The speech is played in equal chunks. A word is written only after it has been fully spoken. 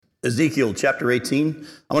Ezekiel chapter 18. I'm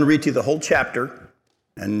going to read to you the whole chapter,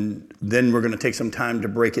 and then we're going to take some time to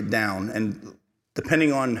break it down. And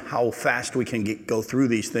depending on how fast we can go through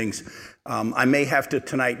these things, I may have to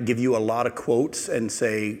tonight give you a lot of quotes and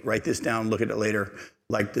say, write this down, look at it later.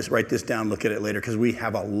 Like this, write this down, look at it later, because we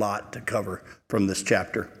have a lot to cover from this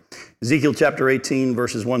chapter. Ezekiel chapter 18,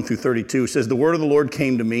 verses 1 through 32 says, "The word of the Lord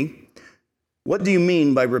came to me. What do you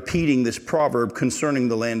mean by repeating this proverb concerning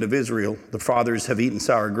the land of Israel? The fathers have eaten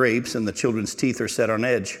sour grapes, and the children's teeth are set on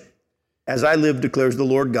edge. As I live, declares the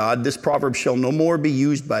Lord God, this proverb shall no more be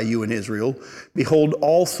used by you in Israel. Behold,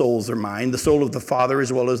 all souls are mine. The soul of the Father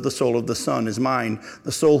as well as the soul of the Son is mine.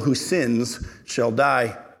 The soul who sins shall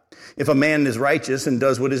die. If a man is righteous and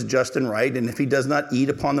does what is just and right, and if he does not eat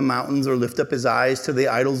upon the mountains or lift up his eyes to the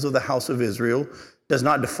idols of the house of Israel, does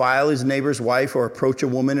not defile his neighbor's wife or approach a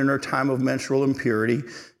woman in her time of menstrual impurity,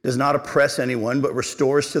 does not oppress anyone, but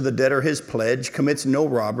restores to the debtor his pledge, commits no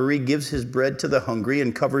robbery, gives his bread to the hungry,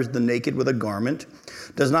 and covers the naked with a garment,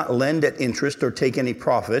 does not lend at interest or take any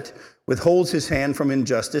profit, withholds his hand from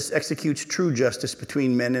injustice, executes true justice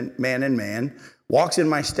between man and man, walks in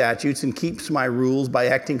my statutes and keeps my rules by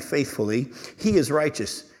acting faithfully, he is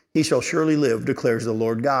righteous. He shall surely live, declares the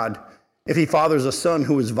Lord God. If he fathers a son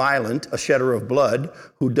who is violent, a shedder of blood,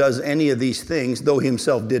 who does any of these things, though he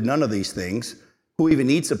himself did none of these things, who even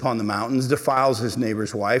eats upon the mountains, defiles his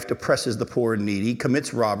neighbor's wife, depresses the poor and needy,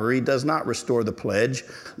 commits robbery, does not restore the pledge,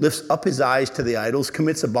 lifts up his eyes to the idols,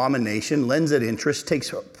 commits abomination, lends at interest,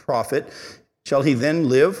 takes profit, shall he then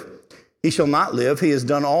live? He shall not live. He has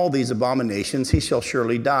done all these abominations. He shall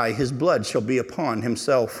surely die. His blood shall be upon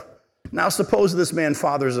himself. Now suppose this man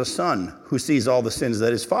fathers a son who sees all the sins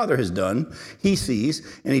that his father has done. He sees,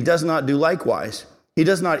 and he does not do likewise. He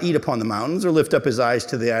does not eat upon the mountains or lift up his eyes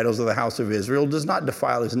to the idols of the house of Israel, does not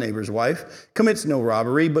defile his neighbor's wife, commits no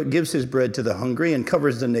robbery, but gives his bread to the hungry and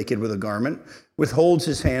covers the naked with a garment, withholds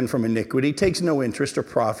his hand from iniquity, takes no interest or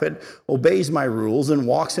profit, obeys my rules and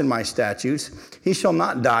walks in my statutes. He shall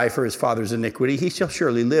not die for his father's iniquity. He shall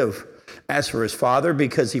surely live. As for his father,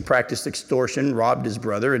 because he practiced extortion, robbed his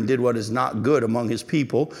brother, and did what is not good among his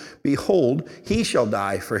people, behold, he shall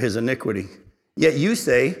die for his iniquity. Yet you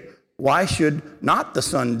say, why should not the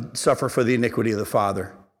son suffer for the iniquity of the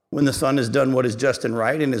father? When the son has done what is just and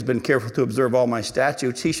right and has been careful to observe all my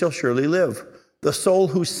statutes, he shall surely live. The soul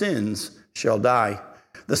who sins shall die.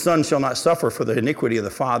 The son shall not suffer for the iniquity of the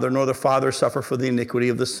father, nor the father suffer for the iniquity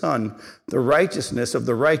of the son. The righteousness of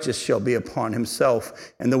the righteous shall be upon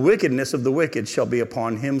himself, and the wickedness of the wicked shall be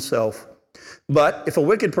upon himself. But if a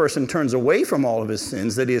wicked person turns away from all of his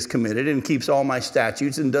sins that he has committed and keeps all my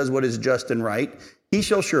statutes and does what is just and right, he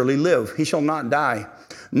shall surely live. He shall not die.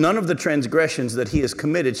 None of the transgressions that he has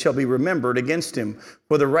committed shall be remembered against him.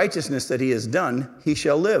 For the righteousness that he has done, he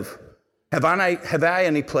shall live. Have I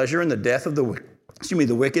any pleasure in the death of the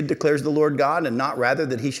wicked, declares the Lord God, and not rather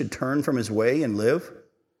that he should turn from his way and live?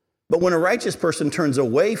 But when a righteous person turns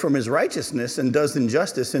away from his righteousness and does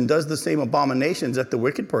injustice and does the same abominations that the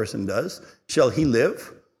wicked person does, shall he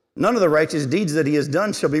live? None of the righteous deeds that he has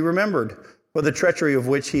done shall be remembered. For the treachery of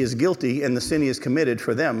which he is guilty and the sin he has committed,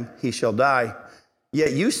 for them he shall die.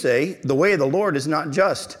 Yet you say, the way of the Lord is not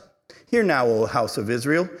just. Hear now, O house of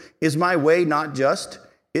Israel, is my way not just?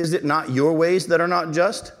 Is it not your ways that are not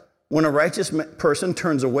just? When a righteous person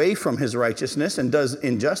turns away from his righteousness and does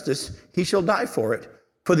injustice, he shall die for it.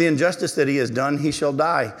 For the injustice that he has done, he shall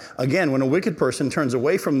die. Again, when a wicked person turns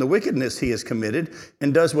away from the wickedness he has committed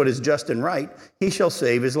and does what is just and right, he shall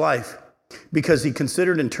save his life. Because he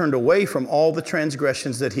considered and turned away from all the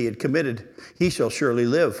transgressions that he had committed, he shall surely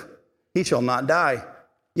live. He shall not die.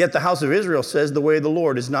 Yet the house of Israel says, the way of the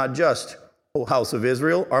Lord is not just. O house of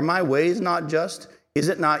Israel, are my ways not just? Is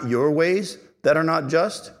it not your ways that are not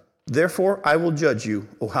just? Therefore I will judge you,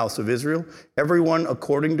 O house of Israel, everyone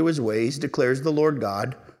according to his ways, declares the Lord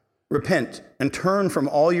God. Repent and turn from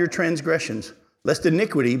all your transgressions, lest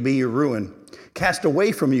iniquity be your ruin. Cast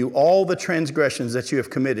away from you all the transgressions that you have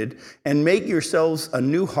committed, and make yourselves a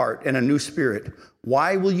new heart and a new spirit.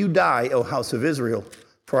 Why will you die, O house of Israel?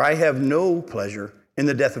 For I have no pleasure in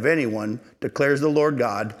the death of anyone, declares the Lord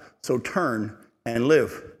God, so turn and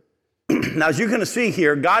live. Now, as you're going to see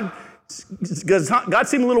here, God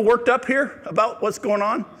seemed a little worked up here about what's going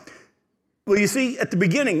on. Well, you see, at the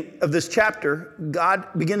beginning of this chapter, God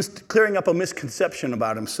begins clearing up a misconception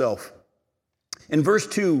about himself. In verse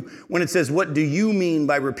 2, when it says, what do you mean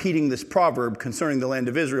by repeating this proverb concerning the land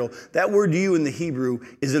of Israel? That word you in the Hebrew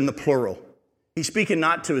is in the plural. He's speaking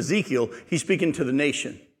not to Ezekiel, he's speaking to the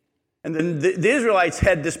nation. And then the Israelites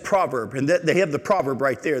had this proverb, and they have the proverb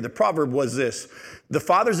right there. The proverb was this: the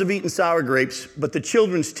fathers have eaten sour grapes, but the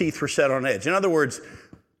children's teeth were set on edge. In other words,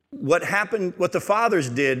 what happened, what the fathers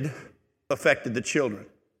did affected the children.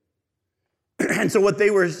 And so what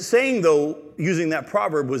they were saying, though, using that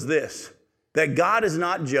proverb was this, that God is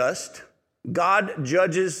not just. God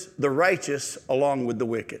judges the righteous along with the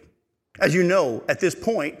wicked. As you know, at this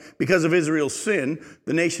point, because of Israel's sin,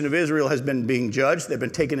 the nation of Israel has been being judged. They've been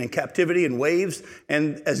taken in captivity in waves.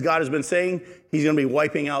 And as God has been saying, he's going to be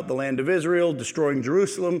wiping out the land of Israel, destroying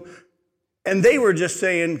Jerusalem. And they were just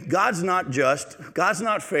saying, God's not just, God's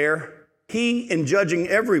not fair. He, in judging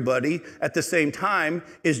everybody at the same time,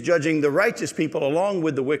 is judging the righteous people along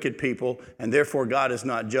with the wicked people, and therefore God is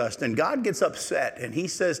not just. And God gets upset, and he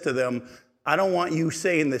says to them, I don't want you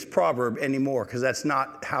saying this proverb anymore, because that's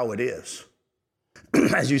not how it is.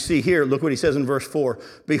 As you see here, look what he says in verse 4.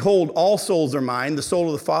 Behold, all souls are mine. The soul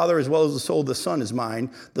of the Father as well as the soul of the Son is mine.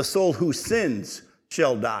 The soul who sins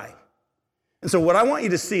shall die. And so what I want you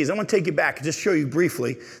to see is I want to take you back and just show you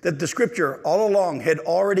briefly that the scripture all along had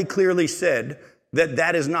already clearly said that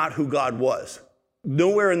that is not who God was.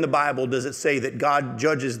 Nowhere in the Bible does it say that God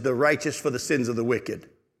judges the righteous for the sins of the wicked.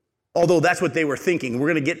 Although that's what they were thinking.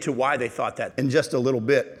 We're going to get to why they thought that in just a little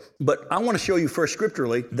bit. But I want to show you first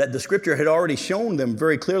scripturally that the scripture had already shown them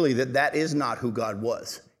very clearly that that is not who God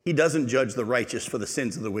was. He doesn't judge the righteous for the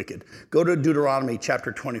sins of the wicked. Go to Deuteronomy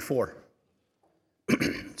chapter 24.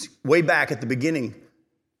 Way back at the beginning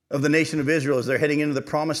of the nation of Israel as they're heading into the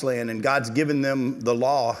promised land, and God's given them the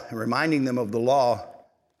law and reminding them of the law.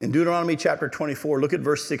 In Deuteronomy chapter 24, look at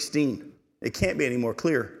verse 16. It can't be any more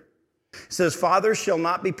clear. It says, fathers shall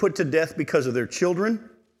not be put to death because of their children,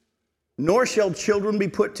 nor shall children be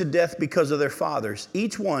put to death because of their fathers.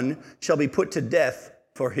 Each one shall be put to death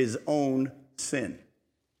for his own sin.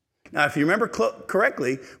 Now, if you remember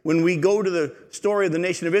correctly, when we go to the story of the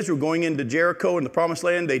nation of Israel going into Jericho and the promised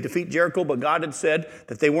land, they defeat Jericho, but God had said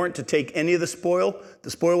that they weren't to take any of the spoil.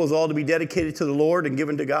 The spoil was all to be dedicated to the Lord and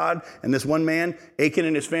given to God. And this one man, Achan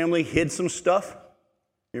and his family, hid some stuff.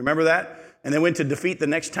 You remember that? And they went to defeat the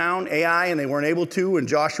next town, Ai, and they weren't able to. And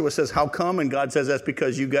Joshua says, how come? And God says, that's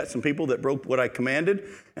because you got some people that broke what I commanded.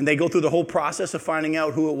 And they go through the whole process of finding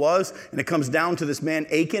out who it was. And it comes down to this man,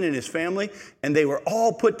 Achan, and his family. And they were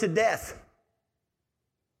all put to death.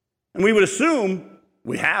 And we would assume,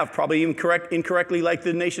 we have probably even incorrectly like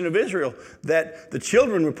the nation of Israel, that the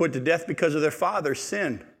children were put to death because of their father's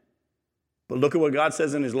sin. But look at what God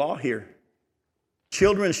says in his law here.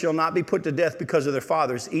 Children shall not be put to death because of their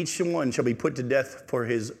fathers. Each one shall be put to death for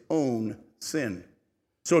his own sin.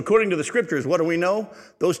 So according to the scriptures, what do we know?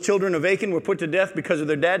 Those children of Achan were put to death because of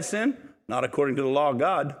their dad's sin? Not according to the law of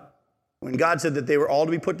God. When God said that they were all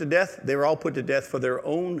to be put to death, they were all put to death for their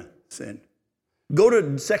own sin. Go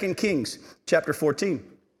to 2 Kings chapter 14.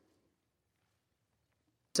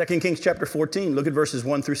 2 Kings chapter 14, look at verses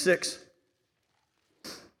 1 through 6.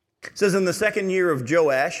 It says, in the second year of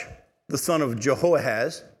Joash, the son of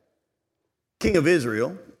Jehoahaz, king of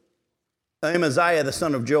Israel, Amaziah, the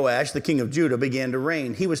son of Joash, the king of Judah, began to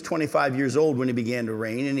reign. He was 25 years old when he began to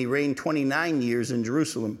reign, and he reigned 29 years in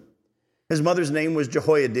Jerusalem. His mother's name was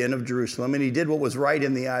Jehoiadin of Jerusalem, and he did what was right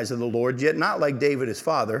in the eyes of the Lord, yet not like David his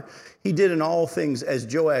father. He did in all things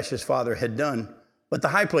as Joash his father had done, but the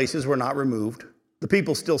high places were not removed. The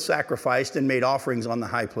people still sacrificed and made offerings on the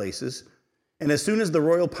high places. And as soon as the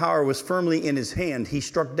royal power was firmly in his hand, he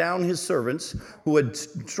struck down his servants who had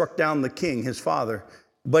struck down the king, his father.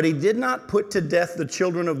 But he did not put to death the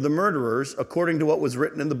children of the murderers, according to what was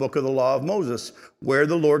written in the book of the law of Moses, where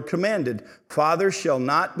the Lord commanded, fathers shall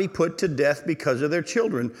not be put to death because of their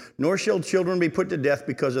children, nor shall children be put to death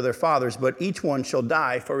because of their fathers, but each one shall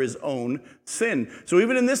die for his own sin. So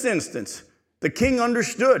even in this instance, the king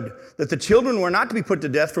understood that the children were not to be put to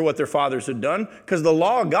death for what their fathers had done, because the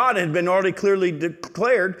law of God had been already clearly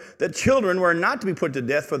declared that children were not to be put to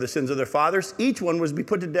death for the sins of their fathers. Each one was to be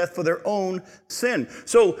put to death for their own sin.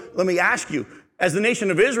 So let me ask you, as the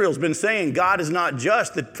nation of Israel has been saying, God is not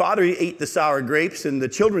just, the father ate the sour grapes and the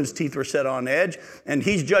children's teeth were set on edge, and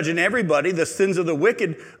he's judging everybody. The sins of the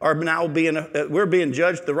wicked are now we're being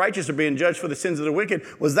judged. The righteous are being judged for the sins of the wicked.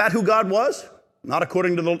 Was that who God was? Not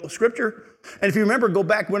according to the scripture. And if you remember, go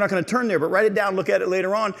back, we're not going to turn there, but write it down, look at it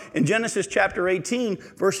later on. In Genesis chapter 18,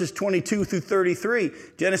 verses 22 through 33.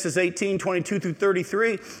 Genesis 18, 22 through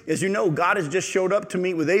 33. As you know, God has just showed up to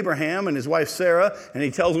meet with Abraham and his wife Sarah, and he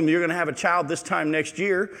tells them, you're going to have a child this time next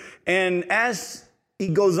year. And as he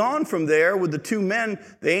goes on from there with the two men,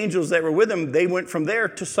 the angels that were with him, they went from there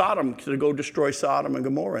to Sodom to go destroy Sodom and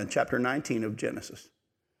Gomorrah in chapter 19 of Genesis.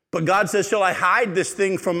 But God says, shall I hide this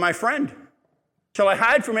thing from my friend? Shall I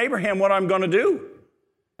hide from Abraham what I'm going to do?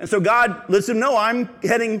 And so God lets him know,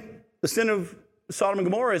 the sin of Sodom and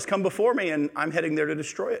Gomorrah has come before me, and I'm heading there to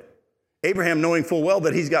destroy it. Abraham, knowing full well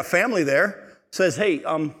that he's got family there, says, hey,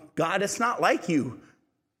 God, it's not like you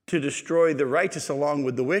to destroy the righteous along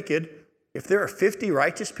with the wicked. If there are 50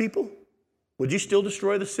 righteous people, would you still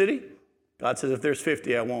destroy the city? God says, if there's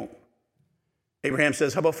 50, I won't. Abraham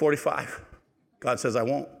says, how about 45? God says, I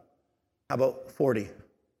won't. How about 40?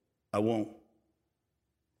 I won't.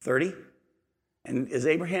 30? And as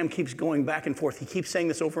Abraham keeps going back and forth, he keeps saying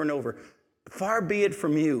this over and over. Far be it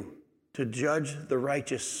from you to judge the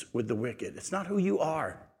righteous with the wicked. It's not who you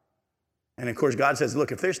are. And of course, God says,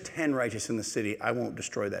 look, if there's 10 righteous in the city, I won't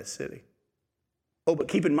destroy that city. Oh, but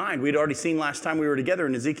keep in mind, we'd already seen last time we were together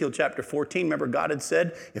in Ezekiel chapter 14, remember God had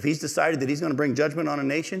said, if he's decided that he's going to bring judgment on a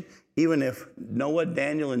nation, even if Noah,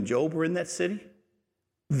 Daniel, and Job were in that city,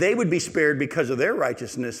 they would be spared because of their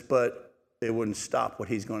righteousness, but it wouldn't stop what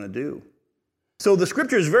he's going to do. So the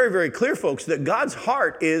scripture is very, very clear, folks, that God's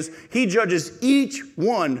heart is he judges each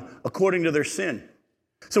one according to their sin.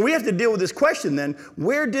 So we have to deal with this question then.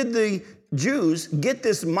 Where did the Jews get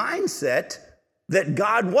this mindset that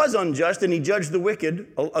God was unjust and he judged the wicked,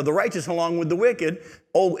 the righteous along with the wicked?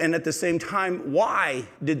 Oh, and at the same time, why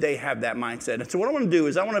did they have that mindset? And so what I want to do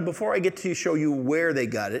is before I get to show you where they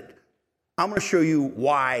got it, I'm going to show you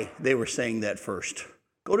why they were saying that first.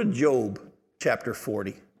 Go to Job chapter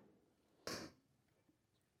 40.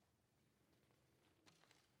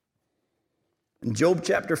 In Job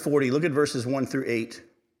chapter 40, look at verses 1 through 8.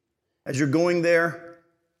 As you're going there,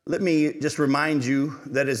 let me just remind you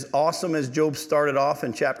that as awesome as Job started off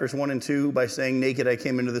in chapters 1 and 2 by saying, naked I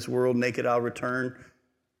came into this world, naked I'll return,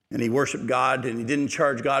 and he worshiped God and he didn't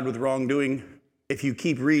charge God with wrongdoing. If you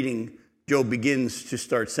keep reading, Job begins to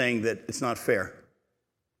start saying that it's not fair.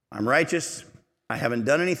 I'm righteous. I haven't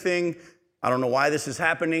done anything. I don't know why this is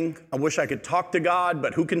happening. I wish I could talk to God,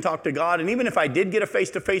 but who can talk to God? And even if I did get a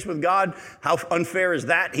face-to-face with God, how unfair is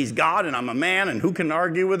that? He's God and I'm a man, and who can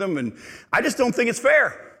argue with him? And I just don't think it's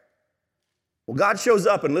fair. Well, God shows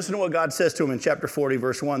up, and listen to what God says to him in chapter 40,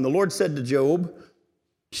 verse 1. The Lord said to Job,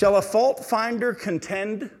 shall a fault finder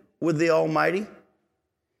contend with the Almighty?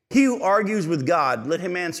 He who argues with God, let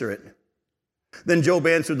him answer it. Then Job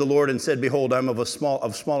answered the Lord and said, behold, I'm of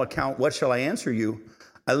small account. What shall I answer you?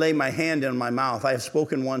 I lay my hand in my mouth. I have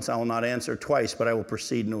spoken once, I will not answer twice, but I will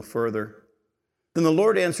proceed no further. Then the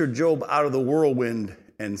Lord answered Job out of the whirlwind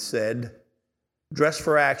and said, dress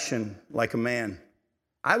for action like a man.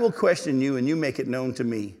 I will question you and you make it known to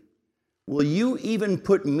me. Will you even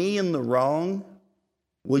put me in the wrong?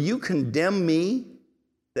 Will you condemn me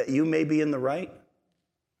that you may be in the right?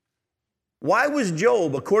 Why was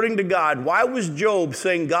Job, according to God, why was Job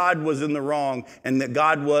saying God was in the wrong and that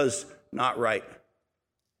God was not right?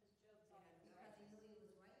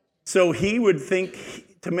 So he would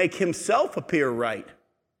think to make himself appear right.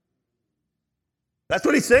 That's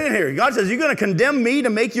what he's saying here. God says, you're going to condemn me to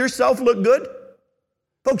make yourself look good?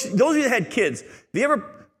 Folks, those of you that had kids, have you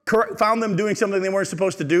ever found them doing something they weren't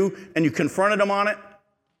supposed to do and you confronted them on it?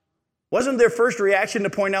 Wasn't their first reaction to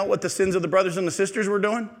point out what the sins of the brothers and the sisters were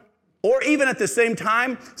doing? Or even at the same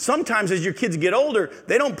time, sometimes as your kids get older,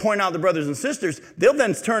 they don't point out the brothers and sisters. They'll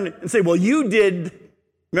then turn and say, well, you did.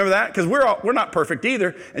 Remember that? Because we're not perfect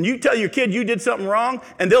either. And you tell your kid you did something wrong,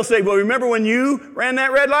 and they'll say, well, remember when you ran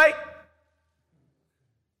that red light?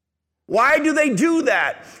 Why do they do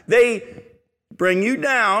that? They bring you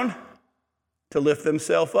down to lift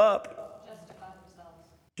themselves up.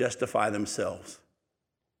 Justify themselves.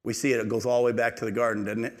 We see it goes all the way back to the garden,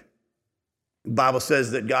 doesn't it? The Bible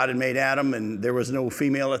says that God had made Adam and there was no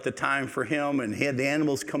female at the time for him, and he had the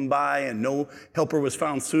animals come by and no helper was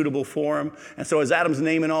found suitable for him. And so as Adam's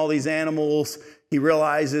naming all these animals, he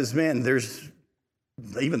realizes, man,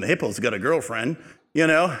 even the hippo's got a girlfriend,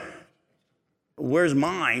 where's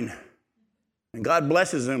mine? And God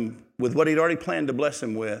blesses him with what he'd already planned to bless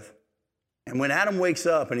him with. And when Adam wakes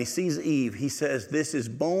up and he sees Eve, he says, this is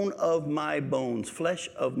bone of my bones, flesh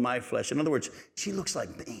of my flesh. In other words, she looks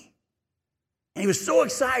like me. And he was so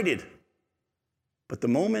excited. But the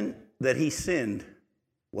moment that he sinned,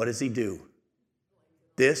 what does he do?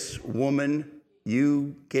 This woman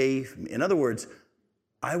you gave me. In other words,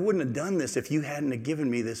 I wouldn't have done this if you hadn't have given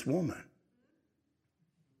me this woman.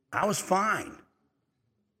 I was fine.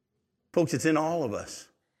 Folks, it's in all of us.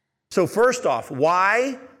 So first off,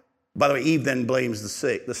 why? By the way, Eve then blames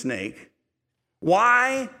the snake.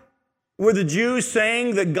 Why were the Jews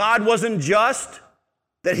saying that God wasn't just?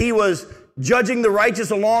 That he was judging the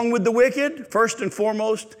righteous along with the wicked? First and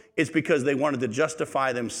foremost, it's because they wanted to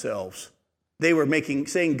justify themselves. They were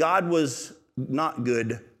saying God was not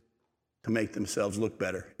good to make themselves look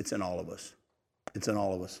better. It's in all of us. It's in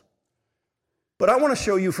all of us. But I want to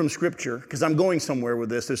show you from Scripture, because I'm going somewhere with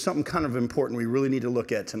this. There's something kind of important we really need to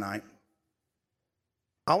look at tonight.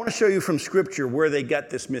 I want to show you from Scripture where they got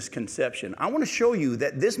this misconception. I want to show you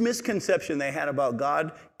that this misconception they had about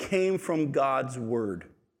God came from God's Word.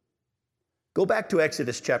 Go back to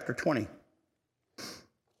Exodus chapter 20.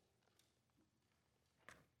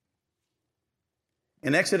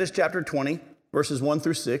 In Exodus chapter 20, verses 1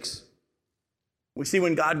 through 6, we see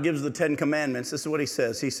when God gives the 10 commandments, this is what he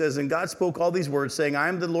says. He says, "And God spoke all these words, saying, I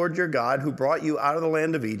am the Lord your God, who brought you out of the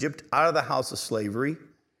land of Egypt, out of the house of slavery.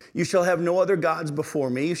 You shall have no other gods before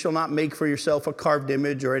me. You shall not make for yourself a carved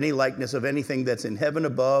image or any likeness of anything that's in heaven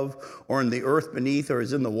above, or in the earth beneath, or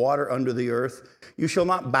is in the water under the earth. You shall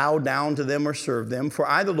not bow down to them or serve them, for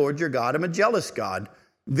I, the Lord your God, am a jealous God,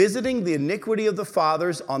 visiting the iniquity of the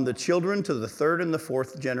fathers on the children to the third and the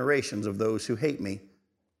fourth generations of those who hate me,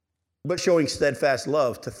 but showing steadfast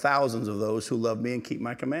love to thousands of those who love me and keep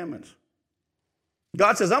my commandments."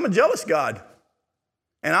 God says, I'm a jealous God,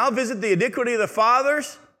 and I'll visit the iniquity of the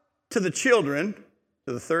fathers to the children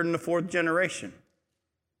to the third and the fourth generation.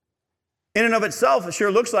 In and of itself, it sure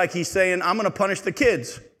looks like he's saying, I'm going to punish the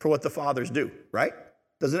kids for what the fathers do, right?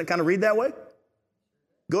 Doesn't it kind of read that way?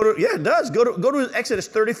 Yeah, it does. Go to Exodus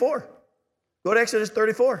 34. Go to Exodus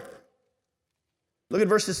 34. Look at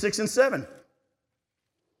verses 6 and 7.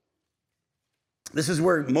 This is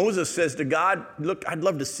where Moses says to God, look, I'd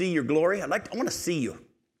love to see your glory. I want to see you.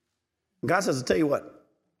 And God says, I'll tell you what,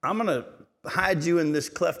 I'm going to hide you in this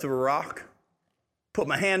cleft of a rock, put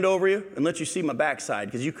my hand over you, and let you see my backside,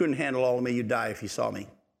 because you couldn't handle all of me. You'd die if you saw me.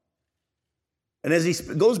 And as he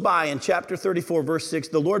goes by in chapter 34, verse 6,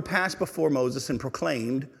 the Lord passed before Moses and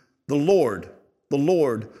proclaimed, the Lord,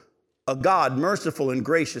 a God merciful and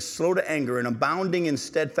gracious, slow to anger, and abounding in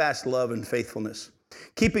steadfast love and faithfulness,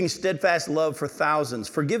 keeping steadfast love for thousands,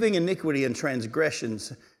 forgiving iniquity and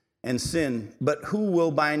transgressions and sin, but who will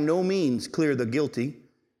by no means clear the guilty,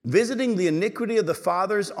 visiting the iniquity of the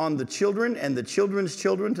fathers on the children and the children's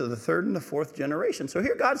children to the third and the fourth generation. So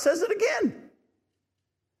here God says it again.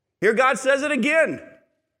 Here God says it again.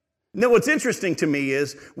 Now what's interesting to me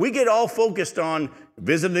is we get all focused on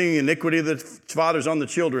visiting the iniquity of the fathers on the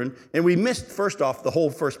children, and we missed, first off, the whole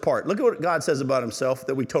first part. Look at what God says about himself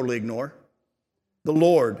that we totally ignore. The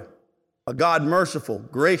Lord, a God merciful,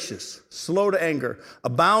 gracious, slow to anger,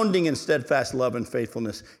 abounding in steadfast love and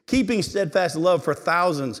faithfulness, keeping steadfast love for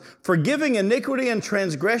thousands, forgiving iniquity and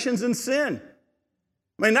transgressions and sin.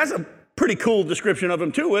 I mean, that's a pretty cool description of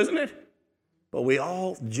him too, isn't it? But we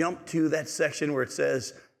all jump to that section where it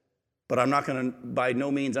says, but I'm not going to, by no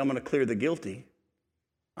means, I'm going to clear the guilty.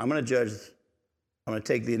 I'm going to judge, I'm going to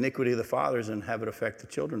take the iniquity of the fathers and have it affect the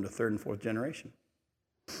children, the third and fourth generation.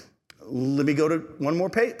 Let me go to one more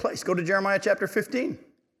place. Go to Jeremiah chapter 15.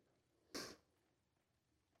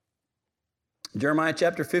 Jeremiah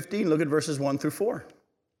chapter 15, look at verses 1 through 4.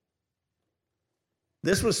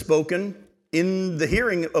 This was spoken in the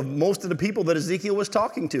hearing of most of the people that Ezekiel was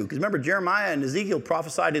talking to. Because remember, Jeremiah and Ezekiel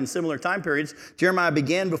prophesied in similar time periods. Jeremiah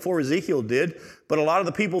began before Ezekiel did, but a lot of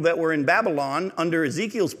the people that were in Babylon under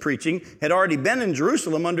Ezekiel's preaching had already been in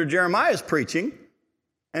Jerusalem under Jeremiah's preaching.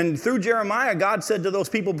 And through Jeremiah, God said to those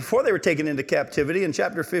people before they were taken into captivity in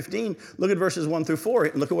chapter 15, look at verses 1 through 4,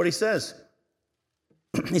 and look at what he says.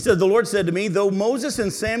 He said, the Lord said to me, though Moses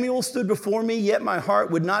and Samuel stood before me, yet my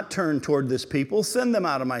heart would not turn toward this people. Send them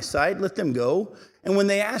out of my sight, let them go. And when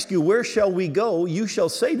they ask you, where shall we go? You shall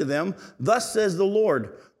say to them, thus says the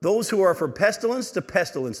Lord, those who are for pestilence to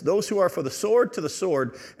pestilence, those who are for the sword to the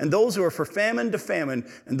sword, and those who are for famine to famine,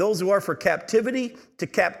 and those who are for captivity to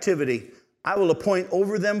captivity. I will appoint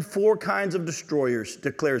over them 4 kinds of destroyers,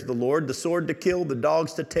 declares the Lord, the sword to kill, the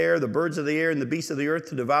dogs to tear, the birds of the air, and the beasts of the earth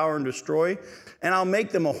to devour and destroy. And I'll make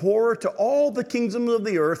them a horror to all the kingdoms of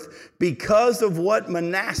the earth because of what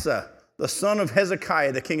Manasseh, the son of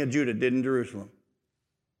Hezekiah, the king of Judah, did in Jerusalem.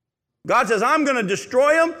 God says, I'm going to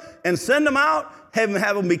destroy them and send them out, have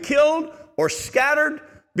them be killed or scattered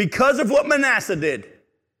because of what Manasseh did.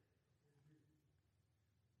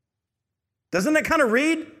 Doesn't that kind of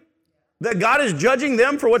read that God is judging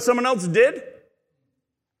them for what someone else did?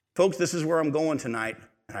 Folks, this is where I'm going tonight,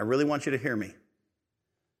 and I really want you to hear me.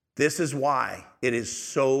 This is why it is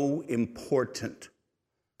so important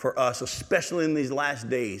for us, especially in these last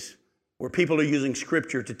days, where people are using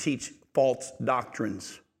Scripture to teach false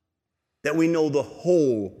doctrines, that we know the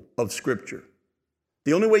whole of Scripture.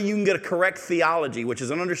 The only way you can get a correct theology, which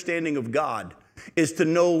is an understanding of God, is to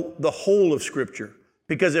know the whole of Scripture.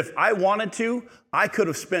 Because if I wanted to, I could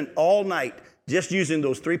have spent all night just using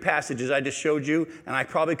those 3 passages I just showed you, and I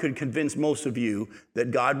probably could convince most of you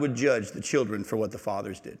that God would judge the children for what the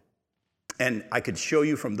fathers did. And I could show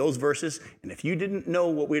you from those verses, and if you didn't know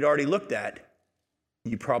what we'd already looked at,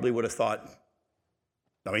 you probably would have thought,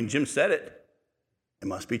 I mean, Jim said it. It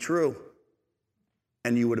must be true.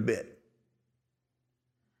 And you would have bit.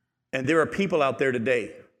 And there are people out there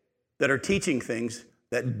today that are teaching things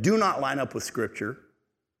that do not line up with Scripture,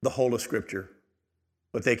 the whole of Scripture.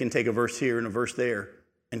 But they can take a verse here and a verse there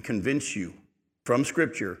and convince you from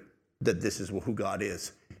Scripture that this is who God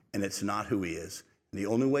is. And it's not who he is. And the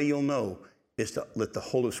only way you'll know is to let the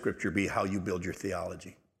whole of Scripture be how you build your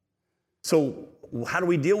theology. So how do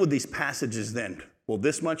we deal with these passages then? Well,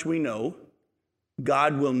 this much we know.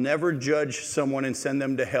 God will never judge someone and send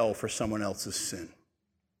them to hell for someone else's sin.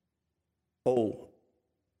 Oh,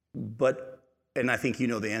 but, and I think you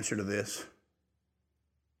know the answer to this.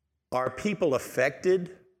 Are people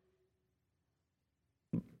affected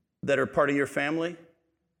that are part of your family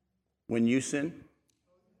when you sin?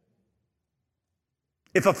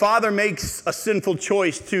 If a father makes a sinful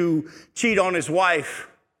choice to cheat on his wife,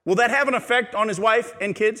 will that have an effect on his wife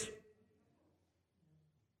and kids?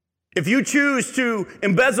 If you choose to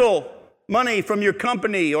embezzle money from your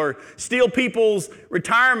company or steal people's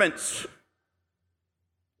retirements,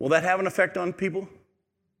 will that have an effect on people?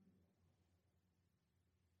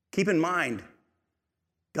 Keep in mind,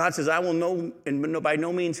 God says, I will know and by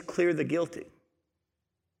no means clear the guilty.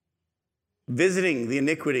 Visiting the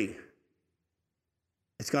iniquity,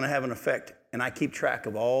 it's going to have an effect. And I keep track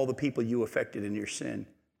of all the people you affected in your sin.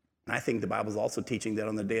 And I think the Bible's also teaching that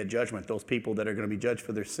on the day of judgment, those people that are going to be judged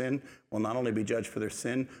for their sin will not only be judged for their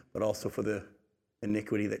sin, but also for the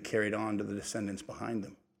iniquity that carried on to the descendants behind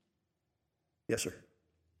them. Yes, sir?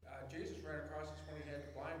 Jesus ran across us when he had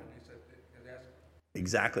the blind man. He said,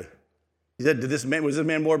 Exactly. He said, was this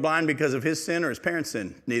man born blind because of his sin or his parents'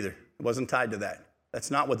 sin? Neither. It wasn't tied to that. That's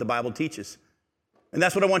not what the Bible teaches. And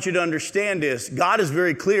that's what I want you to understand is God is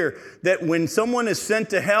very clear that when someone is sent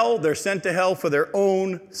to hell, they're sent to hell for their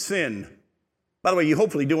own sin. By the way, you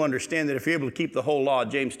hopefully do understand that if you're able to keep the whole law,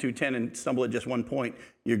 James 2:10, and stumble at just one point,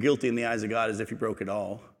 you're guilty in the eyes of God as if you broke it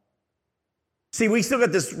all. See, we still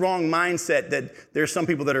got this wrong mindset that there's some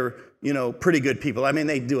people that are, pretty good people. I mean,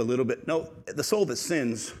 they do a little bit. No, the soul that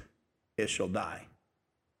sins, it shall die.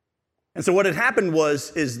 And so what had happened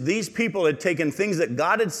is these people had taken things that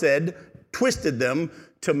God had said, twisted them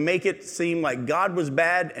to make it seem like God was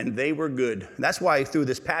bad and they were good. And that's why through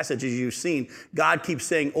this passage, as you've seen, God keeps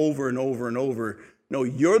saying over and over and over, no,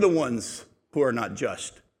 you're the ones who are not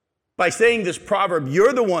just. By saying this proverb,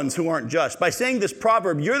 you're the ones who aren't just. By saying this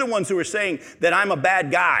proverb, you're the ones who are saying that I'm a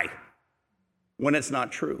bad guy when it's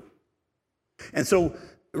not true. And so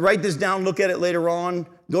write this down, look at it later on.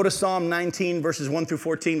 Go to Psalm 19, verses 1 through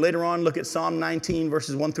 14. Later on, look at Psalm 19,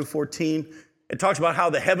 verses 1 through 14. It talks about how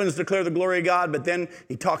the heavens declare the glory of God, but then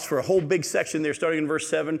he talks for a whole big section there, starting in verse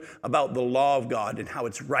 7, about the law of God and how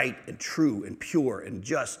it's right and true and pure and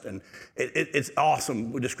just. And it's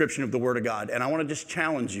awesome description of the Word of God. And I want to just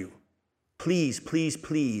challenge you. Please, please,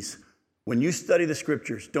 please, when you study the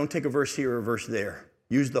Scriptures, don't take a verse here or a verse there.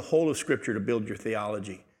 Use the whole of Scripture to build your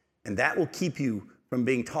theology. And that will keep you from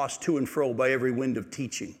being tossed to and fro by every wind of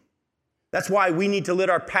teaching. That's why we need to let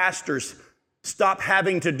our pastors stop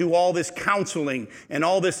having to do all this counseling and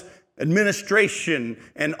all this administration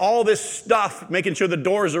and all this stuff, making sure the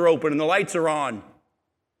doors are open and the lights are on.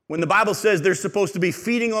 When the Bible says they're supposed to be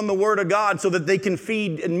feeding on the Word of God so that they can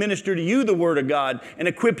feed and minister to you the Word of God and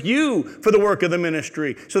equip you for the work of the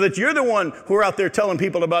ministry so that you're the one who are out there telling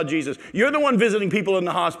people about Jesus. You're the one visiting people in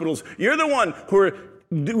the hospitals. You're the one who are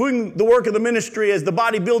doing the work of the ministry as the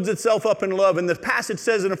body builds itself up in love. And the passage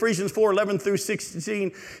says in Ephesians 4:11 through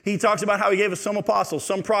 16, he talks about how he gave us some apostles,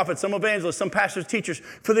 some prophets, some evangelists, some pastors, teachers,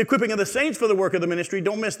 for the equipping of the saints for the work of the ministry.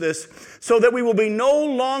 Don't miss this. So that we will be no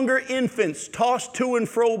longer infants, tossed to and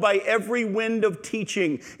fro by every wind of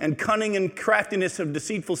teaching and cunning and craftiness of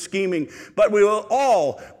deceitful scheming. But we will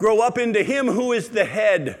all grow up into him who is the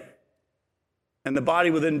head. And the body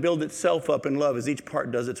will then build itself up in love as each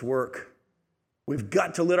part does its work. We've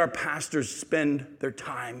got to let our pastors spend their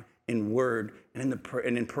time in word and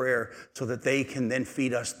in prayer so that they can then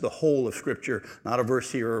feed us the whole of Scripture, not a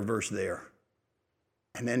verse here or a verse there.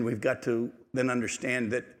 And then we've got to then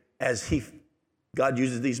understand that as God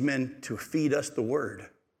uses these men to feed us the Word,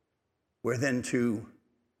 we're then to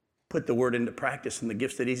put the Word into practice and the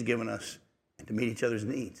gifts that he's given us and to meet each other's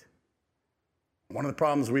needs. One of the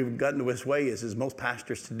problems we've gotten to this way is most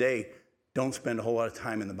pastors today don't spend a whole lot of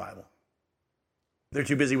time in the Bible. They're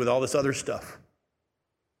too busy with all this other stuff.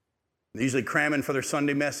 They're usually cramming for their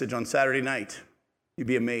Sunday message on Saturday night. You'd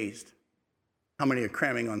be amazed how many are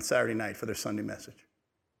cramming on Saturday night for their Sunday message.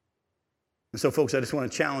 And so, folks, I just want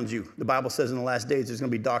to challenge you. The Bible says in the last days there's going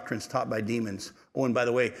to be doctrines taught by demons. Oh, and by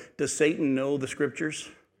the way, does Satan know the Scriptures?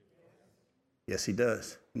 Yes, he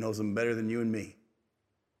does. He knows them better than you and me.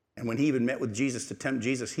 And when he even met with Jesus to tempt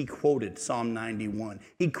Jesus, he quoted Psalm 91.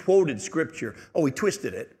 He quoted Scripture. Oh, he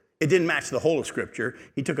twisted it. It didn't match the whole of Scripture.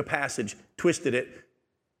 He took a passage, twisted it,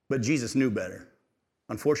 but Jesus knew better.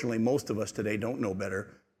 Unfortunately, most of us today don't know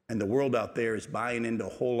better, and the world out there is buying into a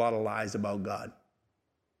whole lot of lies about God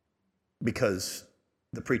because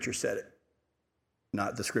the preacher said it,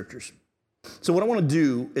 not the Scriptures. So what I want to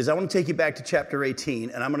do is I want to take you back to chapter 18,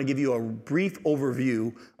 and I'm going to give you a brief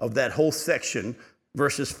overview of that whole section,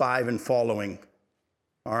 verses 5 and following.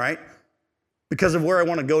 All right? Because of where I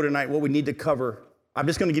want to go tonight, what we need to cover, I'm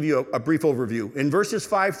just going to give you a brief overview. In verses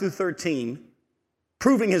 5 through 13,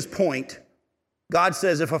 proving his point, God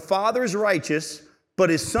says, if a father is righteous, but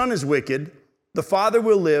his son is wicked, the father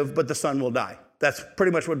will live, but the son will die. That's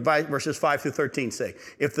pretty much what verses 5 through 13 say.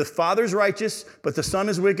 If the father is righteous, but the son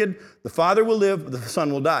is wicked, the father will live, but the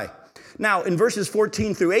son will die. Now, in verses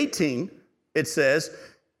 14 through 18, it says,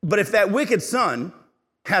 but if that wicked son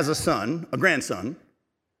has a son, a grandson,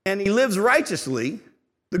 and he lives righteously,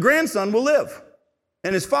 the grandson will live,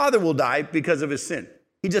 and his father will die because of his sin.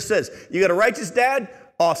 He just says, you got a righteous dad?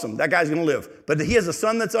 Awesome, that guy's going to live. But he has a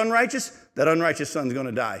son that's unrighteous, that unrighteous son's going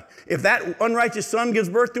to die. If that unrighteous son gives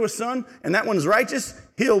birth to a son, and that one's righteous,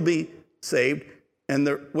 he'll be saved, and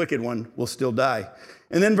the wicked one will still die.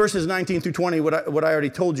 And then verses 19 through 20, what I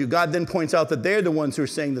already told you, God then points out that they're the ones who are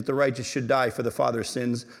saying that the righteous should die for the father's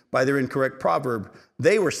sins by their incorrect proverb.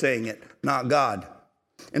 They were saying it, not God.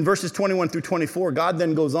 In verses 21 through 24, God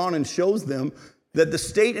then goes on and shows them that the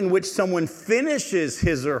state in which someone finishes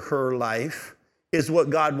his or her life is what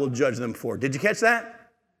God will judge them for. Did you catch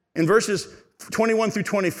that? In verses 21 through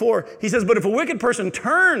 24, he says, but if a wicked person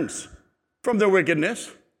turns from their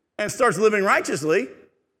wickedness and starts living righteously,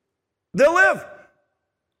 they'll live.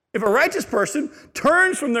 If a righteous person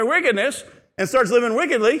turns from their wickedness and starts living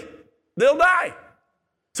wickedly, they'll die.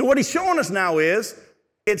 So what he's showing us now is,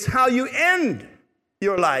 it's how you end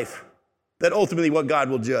your life that ultimately what God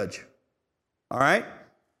will judge. All right?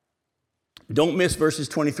 Don't miss verses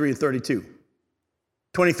 23 and 32.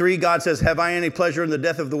 23, God says, have I any pleasure in the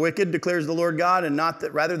death of the wicked, declares the Lord God, and not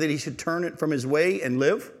that rather that he should turn it from his way and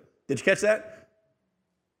live? Did you catch that?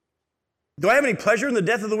 Do I have any pleasure in the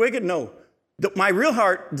death of the wicked? No. My real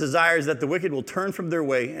heart desires that the wicked will turn from their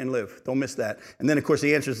way and live. Don't miss that. And then, of course,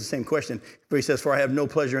 he answers the same question. But he says, for I have no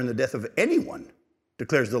pleasure in the death of anyone,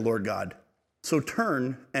 declares the Lord God. So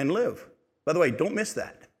turn and live. By the way, don't miss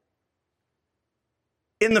that.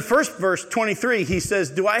 In the first verse, 23, he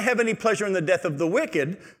says, do I have any pleasure in the death of the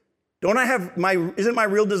wicked? Isn't my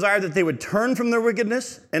real desire that they would turn from their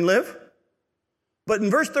wickedness and live? But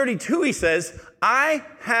in verse 32, he says, I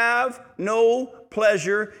have no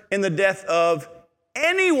pleasure in the death of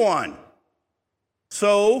anyone.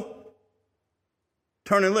 So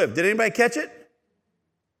turn and live. Did anybody catch it?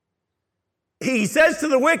 He says to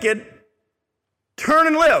the wicked, turn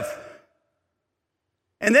and live.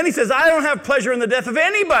 And then he says, I don't have pleasure in the death of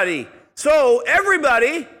anybody. So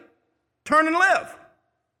everybody, turn and live.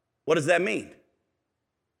 What does that mean?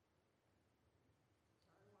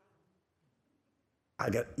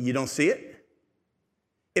 You don't see it?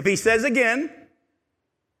 If he says again,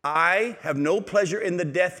 I have no pleasure in the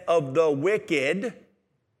death of the wicked.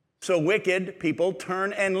 So wicked people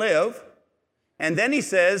turn and live. And then he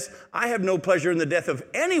says, I have no pleasure in the death of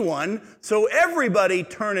anyone. So everybody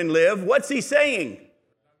turn and live. What's he saying?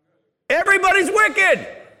 Everybody's wicked.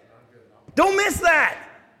 Don't miss that.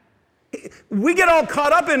 We get all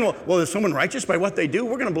caught up in, well, is someone righteous by what they do?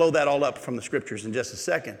 We're going to blow that all up from the scriptures in just a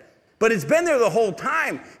second. But it's been there the whole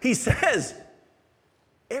time. He says,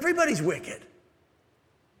 everybody's wicked.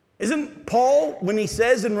 Isn't Paul, when he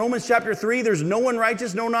says in Romans chapter 3, there's no one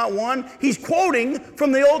righteous, no, not one, he's quoting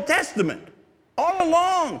from the Old Testament. All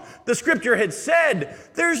along, the scripture had said,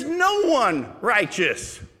 there's no one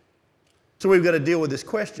righteous. So we've got to deal with this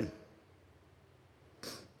question.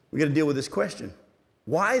 We've got to deal with this question.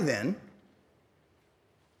 Why then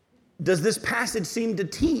does this passage seem to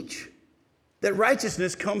teach that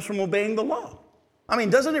righteousness comes from obeying the law? I mean,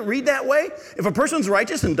 doesn't it read that way? If a person's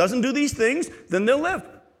righteous and doesn't do these things, then they'll live.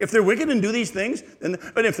 If they're wicked and do these things,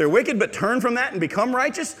 but if they're wicked but turn from that and become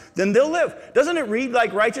righteous, then they'll live. Doesn't it read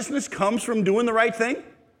like righteousness comes from doing the right thing?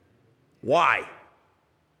 Why?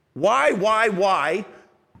 Why?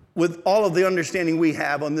 With all of the understanding we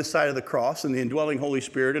have on this side of the cross and the indwelling Holy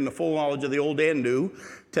Spirit and the full knowledge of the Old and New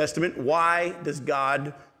Testament, why does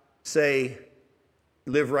God say,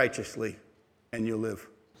 live righteously and you'll live?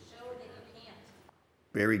 Show that you can't.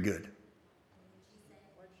 Very good.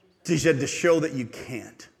 He said to show that you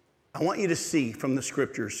can't. I want you to see from the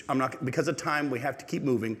scriptures, because of time we have to keep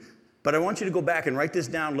moving, but I want you to go back and write this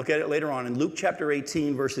down, look at it later on in Luke chapter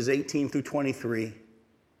 18, verses 18 through 23.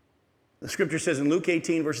 The scripture says in Luke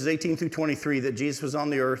 18, verses 18 through 23, that Jesus was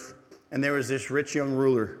on the earth, and there was this rich young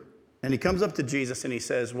ruler. And he comes up to Jesus and he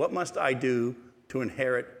says, what must I do to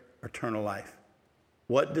inherit eternal life?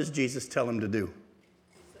 What does Jesus tell him to do?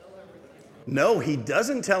 No, he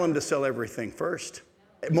doesn't tell him to sell everything first.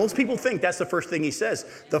 Most people think that's the first thing he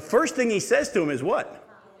says. The first thing he says to him is what?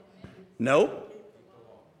 Nope.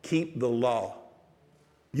 Keep the law.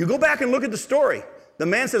 You go back and look at the story. The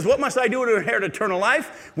man says, what must I do to inherit eternal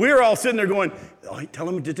life? We're all sitting there going, oh, tell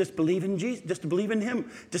him to just believe in Jesus, just to believe in him,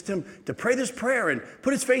 just to pray this prayer and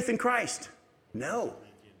put his faith in Christ. No,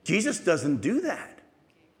 Jesus doesn't do that.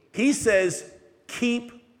 He says,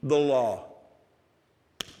 keep the law.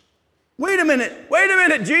 Wait a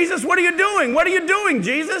minute, Jesus, what are you doing? What are you doing,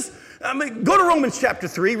 Jesus? Go to Romans chapter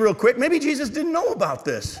 3 real quick. Maybe Jesus didn't know about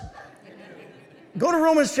this. Go to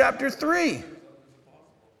Romans chapter 3.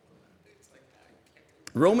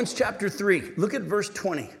 Romans chapter 3, look at verse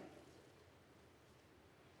 20.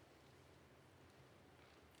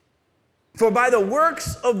 For by the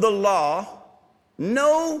works of the law,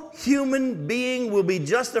 no human being will be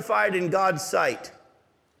justified in God's sight,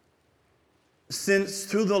 since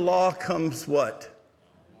through the law comes what?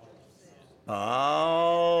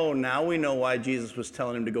 Oh, now we know why Jesus was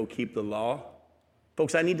telling him to go keep the law.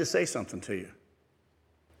 Folks, I need to say something to you.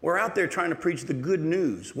 We're out there trying to preach the good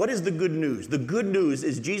news. What is the good news? The good news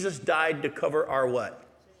is Jesus died to cover our what?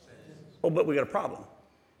 Oh, but we got a problem.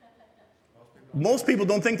 Most people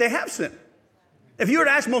don't think they have sin. If you were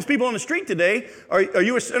to ask most people on the street today, are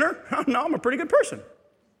you a sinner? No, I'm a pretty good person.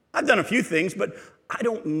 I've done a few things, but I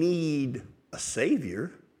don't need a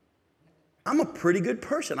savior. I'm a pretty good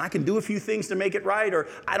person. I can do a few things to make it right, or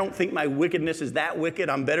I don't think my wickedness is that wicked.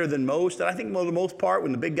 I'm better than most. And I think for the most part,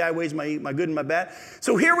 when the big guy weighs my good and my bad.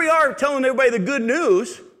 So here we are telling everybody the good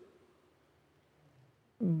news,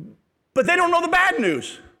 but they don't know the bad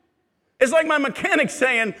news. It's like my mechanic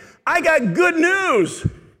saying, I got good news.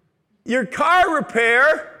 Your car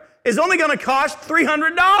repair is only going to cost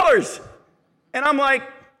 $300. And I'm like,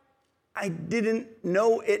 I didn't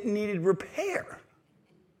know it needed repair.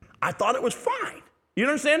 I thought it was fine. You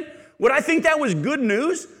understand? Would I think that was good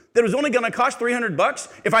news? That it was only going to cost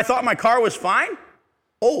 $300 if I thought my car was fine?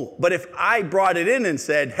 Oh, but if I brought it in and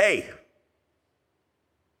said, hey,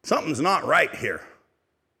 something's not right here,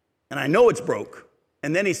 and I know it's broke,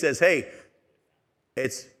 and then he says, hey,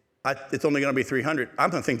 it's only going to be $300.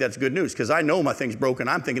 I'm going to think that's good news because I know my thing's broken.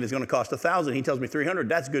 I'm thinking it's going to cost $1,000. He tells me $300.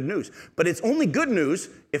 That's good news. But it's only good news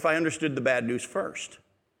if I understood the bad news first.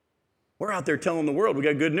 We're out there telling the world, we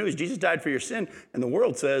got good news. Jesus died for your sin. And the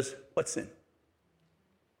world says, what sin?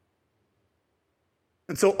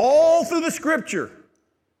 And so all through the scripture,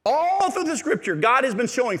 God has been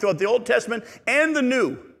showing throughout the Old Testament and the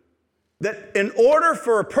New that in order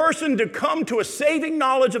for a person to come to a saving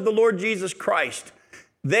knowledge of the Lord Jesus Christ,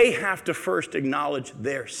 they have to first acknowledge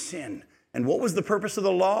their sin. And what was the purpose of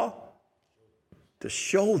the law? To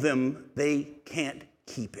show them they can't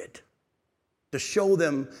keep it. To show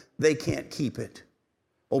them they can't keep it.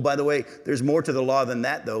 Oh, by the way, there's more to the law than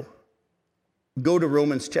that, though. Go to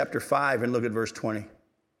Romans chapter 5 and look at verse 20.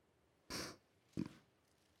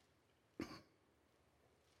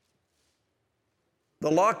 The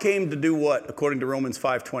law came to do what, according to Romans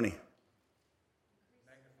 5:20?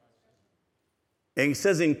 And he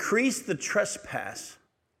says, increase the trespass.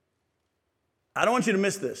 I don't want you to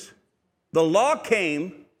miss this. The law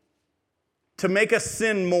came to make us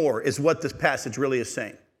sin more, is what this passage really is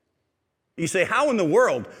saying. You say, how in the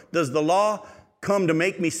world does the law come to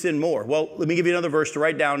make me sin more? Well, let me give you another verse to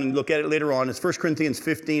write down and look at it later on. It's 1 Corinthians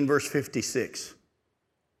 15, verse 56.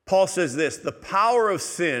 Paul says this, the power of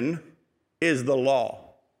sin is the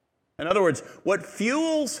law. In other words, what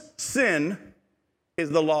fuels sin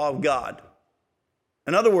is the law of God.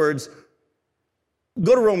 In other words,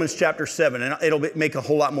 go to Romans chapter 7, and it'll make a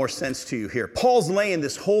whole lot more sense to you here. Paul's laying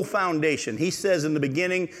this whole foundation. He says in the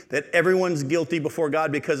beginning that everyone's guilty before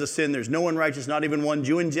God because of sin. There's no one righteous, not even one.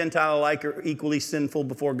 Jew and Gentile alike are equally sinful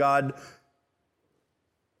before God.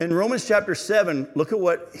 In Romans chapter 7, look at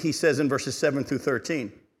what he says in verses 7 through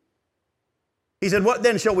 13. He said, what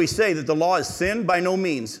then shall we say, that the law is sin? By no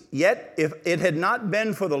means. Yet, if it had not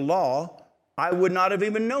been for the law, I would not have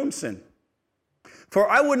even known sin. For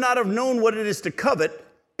I would not have known what it is to covet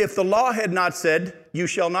if the law had not said, you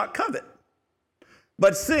shall not covet.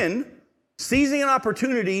 But sin, seizing an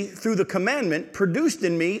opportunity through the commandment, produced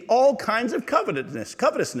in me all kinds of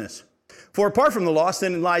covetousness. For apart from the law,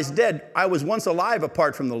 sin lies dead. I was once alive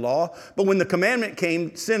apart from the law, but when the commandment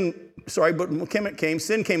came, sin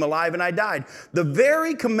came alive and I died. The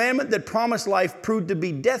very commandment that promised life proved to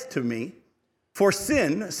be death to me. For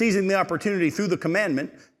sin, seizing the opportunity through the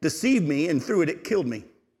commandment, deceived me, and through it, it killed me.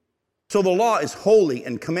 So the law is holy,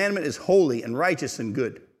 and commandment is holy and righteous and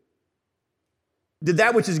good. Did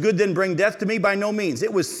that which is good then bring death to me? By no means.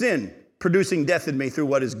 It was sin producing death in me through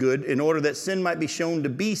what is good, in order that sin might be shown to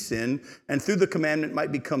be sin, and through the commandment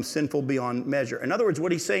might become sinful beyond measure. In other words,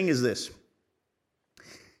 what he's saying is this.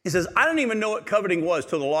 He says, I didn't even know what coveting was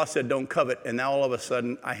till the law said don't covet, and now all of a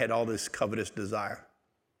sudden I had all this covetous desire.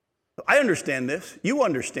 I understand this. You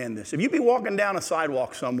understand this. If you'd be walking down a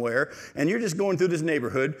sidewalk somewhere and you're just going through this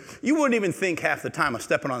neighborhood, you wouldn't even think half the time of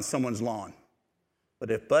stepping on someone's lawn. But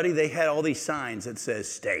if, buddy, they had all these signs that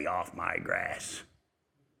says, stay off my grass,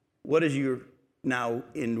 what is your now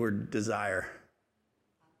inward desire?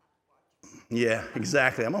 Yeah,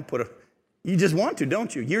 exactly. I'm going to put a... You just want to,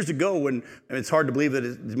 don't you? Years ago, when it's hard to believe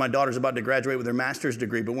that my daughter's about to graduate with her master's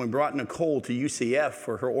degree, but when we brought Nicole to UCF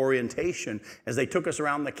for her orientation, as they took us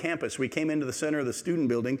around the campus, we came into the center of the student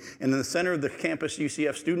building, and in the center of the campus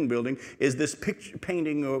UCF student building is this picture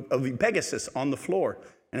painting of Pegasus on the floor.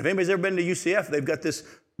 And if anybody's ever been to UCF, they've got this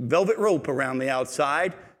velvet rope around the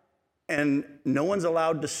outside, and no one's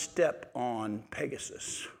allowed to step on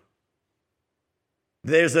Pegasus.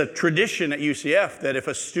 There's a tradition at UCF that if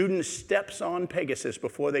a student steps on Pegasus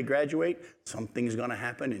before they graduate, something's going to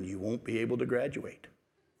happen and you won't be able to graduate.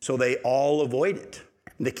 So they all avoid it.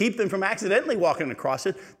 And to keep them from accidentally walking across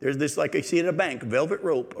it, there's this, like you see at a bank, velvet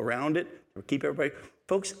rope around it to keep everybody.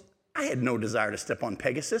 Folks, I had no desire to step on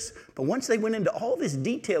Pegasus, but once they went into all this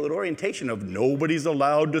detail at orientation of nobody's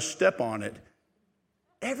allowed to step on it,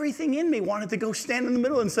 everything in me wanted to go stand in the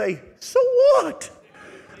middle and say, so what?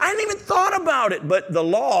 I hadn't even thought about it, but the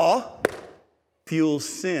law fuels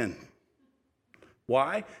sin.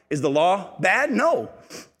 Why? Is the law bad? No.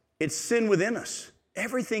 It's sin within us.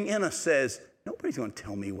 Everything in us says, nobody's going to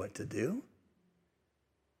tell me what to do.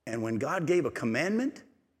 And when God gave a commandment,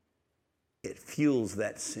 it fuels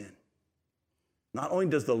that sin. Not only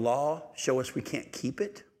does the law show us we can't keep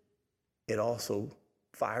it, it also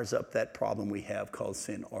fires up that problem we have called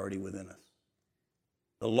sin already within us.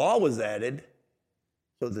 The law was added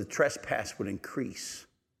so the trespass would increase.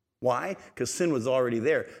 Why? Because sin was already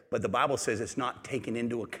there. But the Bible says it's not taken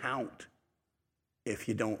into account if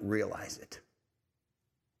you don't realize it.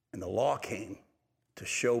 And the law came to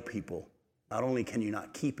show people, not only can you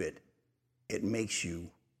not keep it, it makes you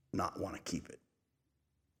not want to keep it.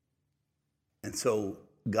 And so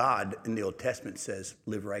God in the Old Testament says,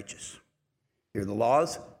 live righteous. Here are the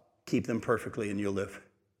laws, keep them perfectly and you'll live.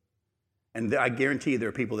 And I guarantee you there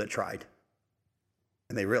are people that tried.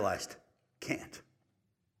 And they realized, can't.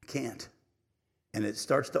 And it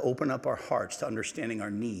starts to open up our hearts to understanding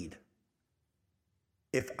our need.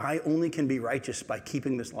 If I only can be righteous by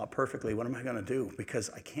keeping this law perfectly, what am I going to do? Because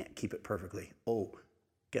I can't keep it perfectly. Oh,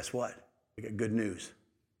 guess what? We got good news.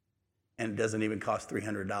 And it doesn't even cost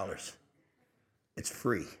 $300. It's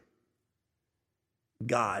free.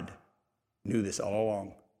 God knew this all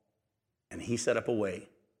along. And he set up a way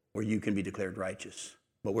where you can be declared righteous.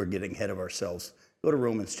 But we're getting ahead of ourselves. Go to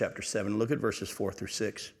Romans chapter 7. Look at verses 4 through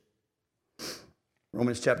 6.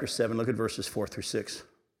 Romans chapter 7. Look at verses 4 through 6.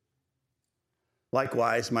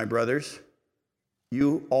 Likewise, my brothers,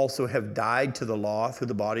 you also have died to the law through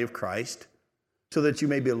the body of Christ, so that you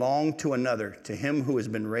may belong to another, to him who has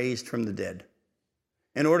been raised from the dead,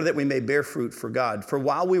 in order that we may bear fruit for God. For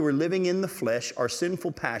while we were living in the flesh, our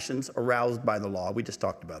sinful passions, aroused by the law, we just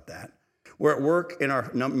talked about that, were at work in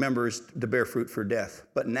our members to bear fruit for death.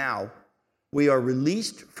 But now we are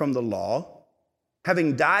released from the law,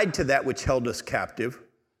 having died to that which held us captive,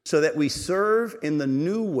 so that we serve in the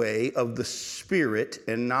new way of the Spirit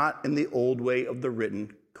and not in the old way of the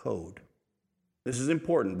written code. This is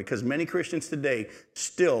important because many Christians today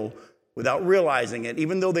still, without realizing it,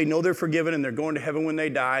 even though they know they're forgiven and they're going to heaven when they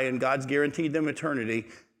die and God's guaranteed them eternity,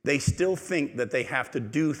 they still think that they have to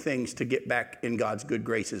do things to get back in God's good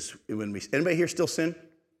graces. Anybody here still sin?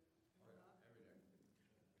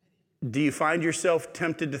 Do you find yourself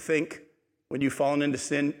tempted to think when you've fallen into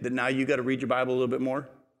sin that now you got to read your Bible a little bit more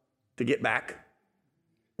to get back?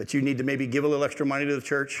 That you need to maybe give a little extra money to the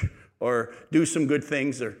church or do some good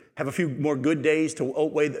things or have a few more good days to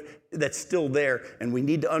outweigh that's still there. And we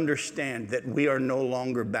need to understand that we are no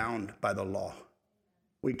longer bound by the law.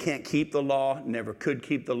 We can't keep the law, never could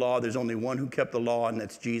keep the law. There's only one who kept the law, and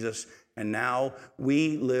that's Jesus. And now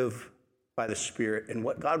we live by the Spirit. And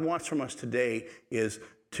what God wants from us today is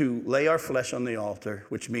to lay our flesh on the altar,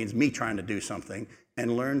 which means me trying to do something,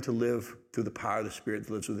 and learn to live through the power of the Spirit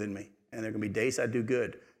that lives within me. And there are going to be days I do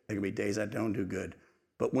good. There are going to be days I don't do good.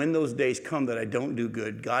 But when those days come that I don't do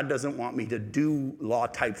good, God doesn't want me to do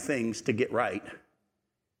law-type things to get right.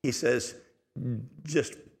 He says,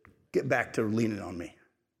 just get back to leaning on me.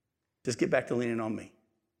 Just get back to leaning on me.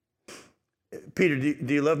 Peter,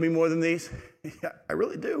 do you love me more than these? Yeah, I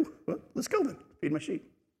really do. Well, let's go then. Feed my sheep.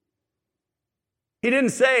 He didn't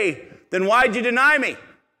say, then why'd you deny me?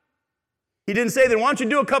 He didn't say, then why don't you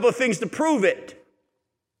do a couple of things to prove it?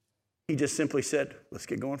 He just simply said, let's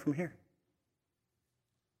get going from here.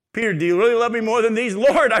 Peter, do you really love me more than these?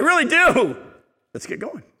 Lord, I really do. Let's get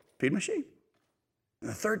going. Feed my sheep. And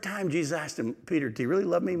the third time Jesus asked him, Peter, do you really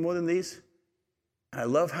love me more than these? And I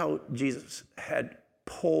love how Jesus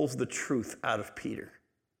pulls the truth out of Peter.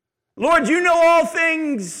 Lord, you know all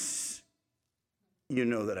things. You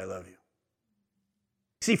know that I love you.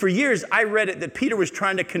 See, for years I read it that Peter was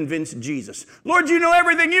trying to convince Jesus. Lord, you know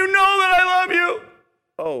everything. You know that I love you.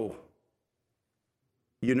 Oh,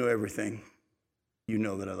 you know everything. You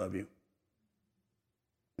know that I love you.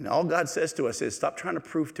 And all God says to us is, stop trying to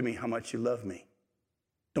prove to me how much you love me.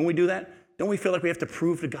 Don't we do that? Don't we feel like we have to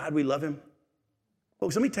prove to God we love him?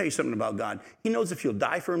 Folks, let me tell you something about God. He knows if you'll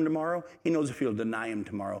die for him tomorrow. He knows if you'll deny him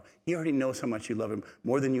tomorrow. He already knows how much you love him,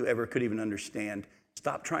 more than you ever could even understand.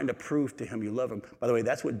 Stop trying to prove to him you love him. By the way,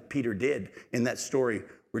 that's what Peter did in that story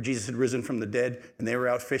where Jesus had risen from the dead and they were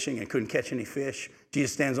out fishing and couldn't catch any fish.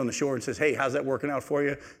 Jesus stands on the shore and says, hey, how's that working out for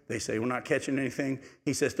you? They say, we're not catching anything.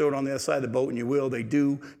 He says, throw it on the other side of the boat and you will. They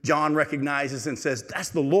do. John recognizes and says, that's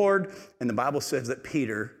the Lord. And the Bible says that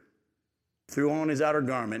Peter threw on his outer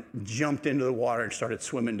garment, jumped into the water and started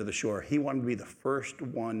swimming to the shore. He wanted to be the first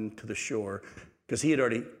one to the shore because he had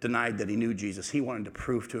already denied that he knew Jesus. He wanted to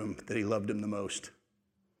prove to him that he loved him the most.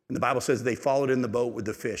 And the Bible says they followed in the boat with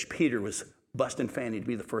the fish. Peter was busting fanny to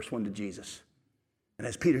be the first one to Jesus. And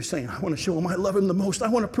as Peter's saying, I want to show him I love him the most. I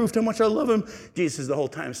want to prove to him how much I love him. Jesus is the whole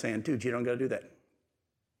time saying, dude, you don't got to do that.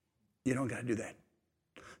 You don't got to do that.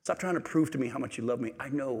 Stop trying to prove to me how much you love me. I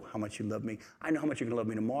know how much you love me. I know how much you're going to love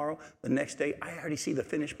me tomorrow, the next day. I already see the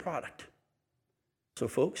finished product. So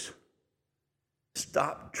folks,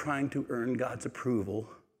 stop trying to earn God's approval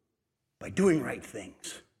by doing right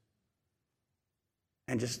things.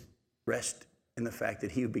 And just rest in the fact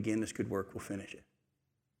that he who began this good work will finish it.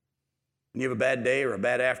 When you have a bad day or a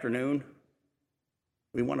bad afternoon,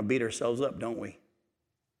 we want to beat ourselves up, don't we?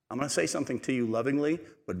 I'm going to say something to you lovingly,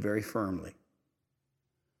 but very firmly.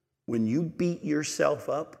 When you beat yourself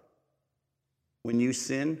up, when you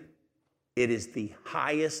sin, it is the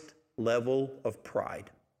highest level of pride.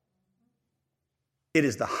 It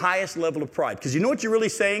is the highest level of pride. Because you know what you're really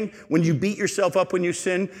saying when you beat yourself up when you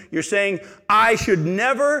sin? You're saying, I should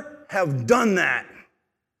never have done that.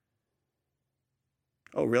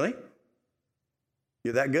 Oh, really?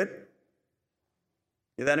 You're that good?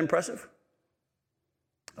 You're that impressive?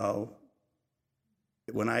 Oh,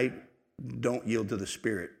 when I don't yield to the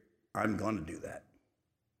Spirit, I'm going to do that.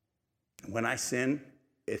 When I sin,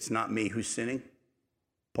 it's not me who's sinning.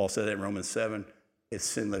 Paul said that in Romans 7. It's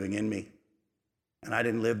sin living in me. And I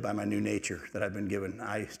didn't live by my new nature that I've been given.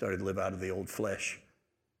 I started to live out of the old flesh.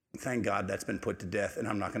 And thank God that's been put to death, and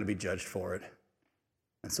I'm not going to be judged for it.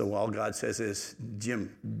 And so all God says is,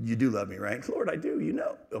 Jim, you do love me, right? Lord, I do. You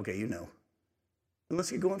know. Okay, you know. And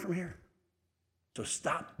let's get going from here. So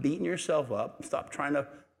stop beating yourself up. Stop trying to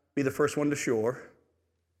be the first one to shore.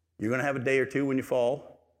 You're going to have a day or two when you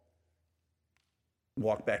fall.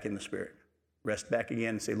 Walk back in the Spirit. Rest back again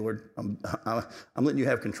and say, Lord, I'm letting you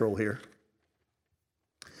have control here.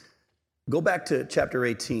 Go back to chapter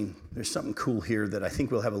 18. There's something cool here that I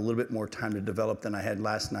think we'll have a little bit more time to develop than I had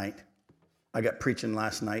last night. I got preaching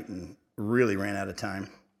last night and really ran out of time.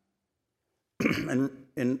 And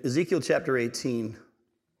in Ezekiel chapter 18,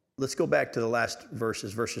 let's go back to the last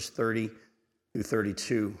verses 30 through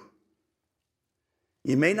 32.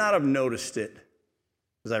 You may not have noticed it,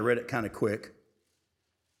 because I read it kind of quick,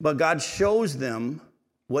 but God shows them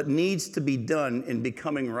what needs to be done in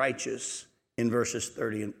becoming righteous in verses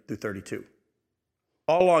 30 through 32.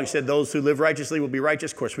 All along, he said, those who live righteously will be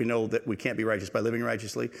righteous. Of course, we know that we can't be righteous by living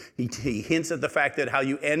righteously. He hints at the fact that how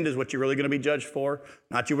you end is what you're really going to be judged for,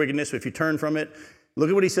 not your wickedness if you turn from it. Look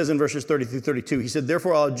at what he says in verses 30 through 32. He said,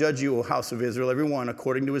 therefore I'll judge you, O house of Israel, every one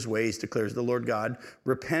according to his ways, declares the Lord God.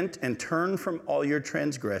 Repent and turn from all your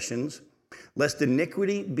transgressions, lest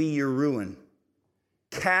iniquity be your ruin.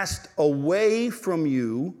 Cast away from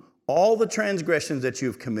you all the transgressions that you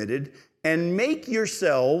have committed, and make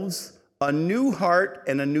yourselves a new heart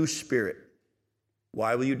and a new spirit.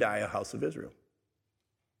 Why will you die, O house of Israel?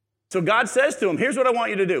 So God says to him, here's what I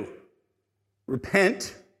want you to do.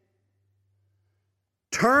 Repent,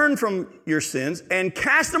 turn from your sins, and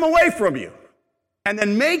cast them away from you. And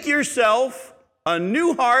then make yourself a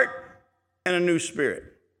new heart and a new spirit.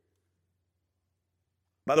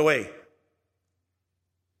 By the way,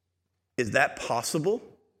 is that possible?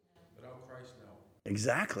 Without Christ, no.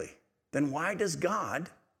 Exactly. then why does God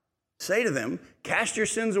say to them, cast your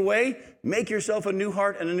sins away, make yourself a new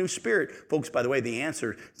heart and a new spirit? Folks, by the way, the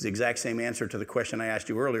answer is the exact same answer to the question I asked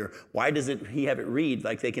you earlier. Why does he have it read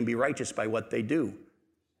like they can be righteous by what they do?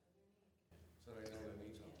 So they know they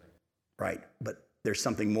need something. Right, but there's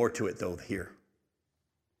something more to it though here.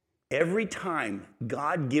 Every time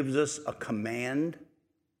God gives us a command,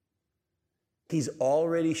 he's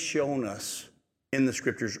already shown us in the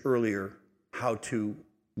scriptures earlier how to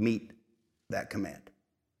meet that command,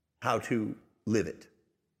 how to live it. And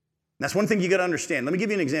that's one thing you got to understand. Let me give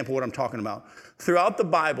you an example of what I'm talking about. Throughout the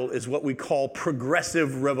Bible is what we call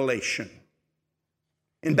progressive revelation.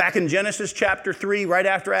 And back in Genesis chapter 3, right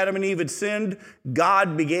after Adam and Eve had sinned,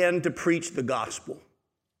 God began to preach the gospel.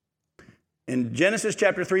 In Genesis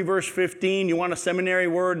chapter 3, verse 15, you want a seminary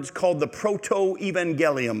word, it's called the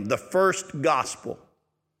proto-evangelium, the first gospel.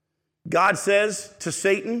 God says to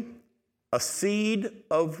Satan, a seed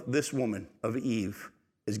of this woman, of Eve,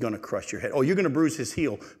 is going to crush your head. Oh, you're going to bruise his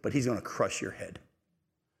heel, but he's going to crush your head.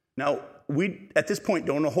 Now, we, at this point,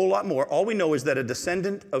 don't know a whole lot more. All we know is that a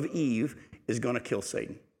descendant of Eve is going to kill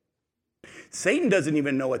Satan. Satan doesn't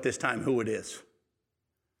even know at this time who it is.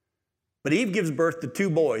 But Eve gives birth to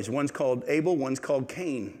two boys. One's called Abel, one's called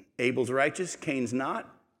Cain. Abel's righteous, Cain's not.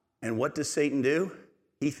 And what does Satan do?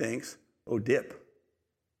 He thinks, oh, dip.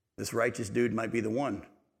 This righteous dude might be the one.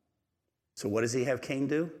 So what does he have Cain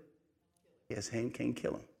do? He has Cain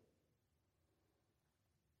kill him.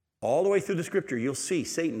 All the way through the scripture, you'll see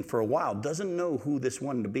Satan, for a while, doesn't know who this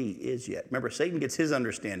one to be is yet. Remember, Satan gets his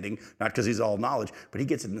understanding, not because he's all knowledge, but he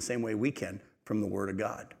gets it in the same way we can, from the Word of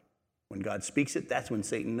God. When God speaks it, that's when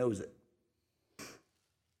Satan knows it.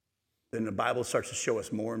 Then the Bible starts to show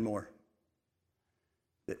us more and more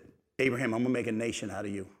that, Abraham, I'm going to make a nation out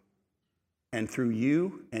of you. And through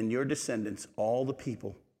you and your descendants, all the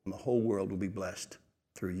people in the whole world will be blessed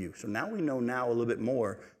through you. So now we know a little bit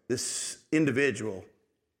more. This individual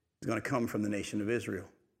is going to come from the nation of Israel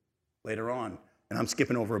later on. And I'm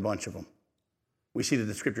skipping over a bunch of them. We see that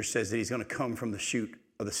the scripture says that he's going to come from the shoot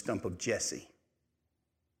of the stump of Jesse.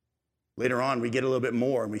 Later on, we get a little bit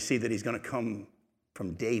more, and we see that he's going to come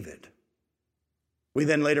from David. We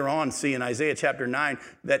then later on see in Isaiah chapter 9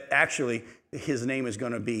 that actually his name is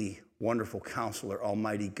going to be Wonderful Counselor,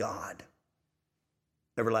 Almighty God,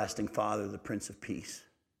 Everlasting Father, the Prince of Peace.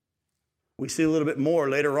 We see a little bit more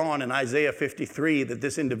later on in Isaiah 53 that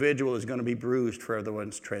this individual is going to be bruised for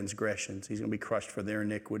everyone's transgressions. He's going to be crushed for their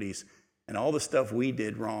iniquities. And all the stuff we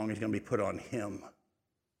did wrong is going to be put on him.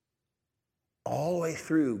 All the way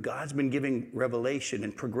through, God's been giving revelation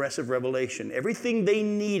and progressive revelation. Everything they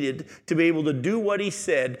needed to be able to do what he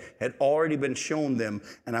said had already been shown them.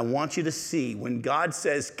 And I want you to see, when God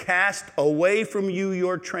says, cast away from you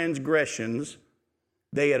your transgressions,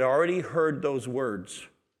 they had already heard those words.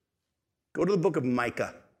 Go to the book of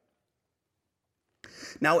Micah.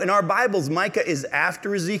 Now, in our Bibles, Micah is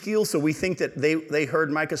after Ezekiel, so we think that they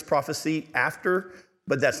heard Micah's prophecy after,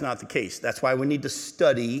 but that's not the case. That's why we need to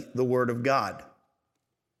study the Word of God.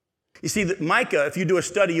 You see, that Micah, if you do a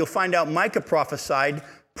study, you'll find out Micah prophesied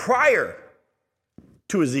prior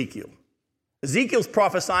to Ezekiel. Ezekiel's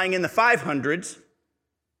prophesying in the 500s.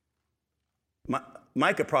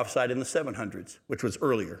 Micah prophesied in the 700s, which was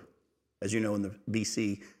earlier. As you know, in the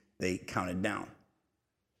BC, they counted down.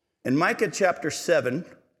 In Micah chapter 7,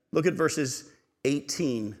 look at verses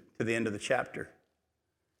 18 to the end of the chapter.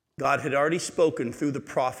 God had already spoken through the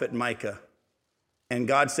prophet Micah. And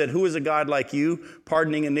God said, who is a God like you,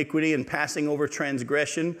 pardoning iniquity and passing over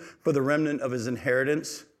transgression for the remnant of his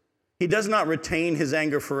inheritance? He does not retain his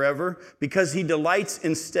anger forever, because he delights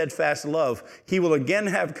in steadfast love. He will again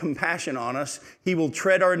have compassion on us. He will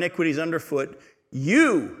tread our iniquities underfoot.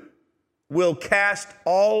 You will cast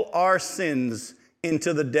all our sins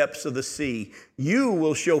into the depths of the sea. You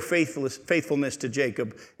will show faithfulness to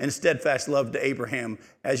Jacob and steadfast love to Abraham,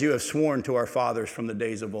 as you have sworn to our fathers from the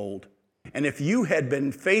days of old. And if you had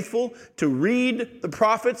been faithful to read the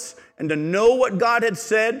prophets and to know what God had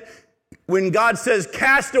said, when God says,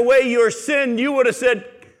 cast away your sin, you would have said,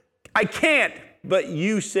 I can't. But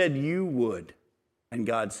you said you would. And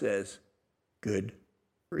God says, good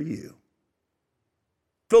for you.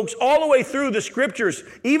 Folks, all the way through the scriptures,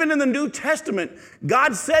 even in the New Testament,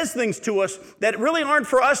 God says things to us that really aren't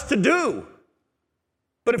for us to do.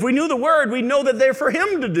 But if we knew the word, we'd know that they're for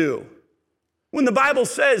him to do. When the Bible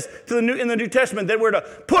says in the New Testament that we're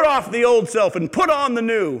to put off the old self and put on the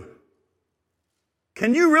new,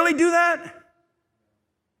 can you really do that?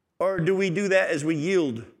 Or do we do that as we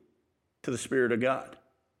yield to the Spirit of God?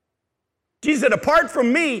 Jesus said, apart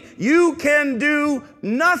from me, you can do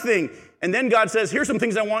nothing. And then God says, here's some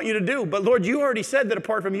things I want you to do. But Lord, you already said that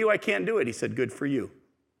apart from you, I can't do it. He said, good for you.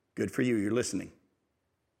 Good for you. You're listening.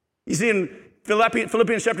 You see, in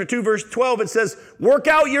Philippians chapter 2, verse 12, it says, work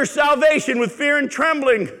out your salvation with fear and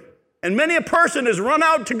trembling. And many a person has run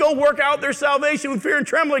out to go work out their salvation with fear and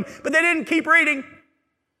trembling, but they didn't keep reading.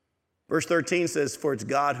 Verse 13 says, for it's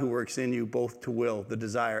God who works in you both to will, the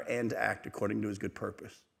desire, and to act according to his good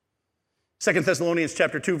purpose. 2 Thessalonians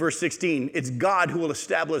chapter 2, verse 16, it's God who will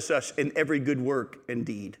establish us in every good work and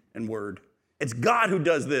deed and word. It's God who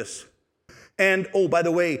does this. And, oh, by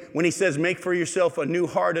the way, when he says, make for yourself a new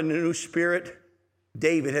heart and a new spirit,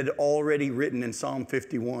 David had already written in Psalm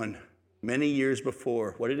 51, many years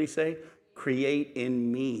before. What did he say? Create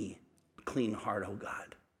in me a clean heart, O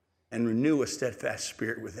God, and renew a steadfast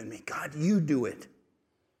spirit within me. God, you do it.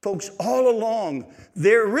 Folks, all along,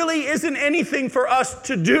 there really isn't anything for us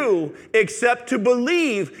to do except to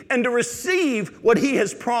believe and to receive what he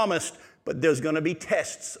has promised. But there's going to be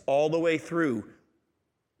tests all the way through.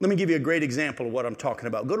 Let me give you a great example of what I'm talking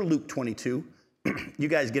about. Go to Luke 22. You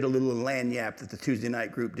guys get a little lagniappe that the Tuesday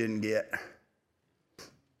night group didn't get.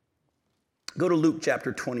 Go to Luke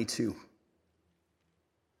chapter 22.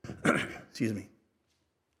 Excuse me.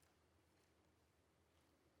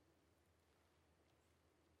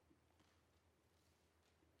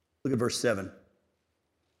 Look at verse 7.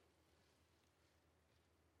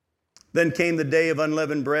 Then came the day of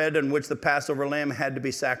unleavened bread on which the Passover lamb had to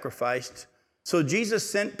be sacrificed. So Jesus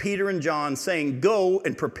sent Peter and John, saying, go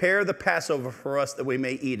and prepare the Passover for us that we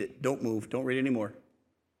may eat it. Don't move. Don't read anymore.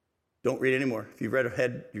 Don't read anymore. If you've read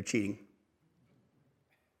ahead, you're cheating.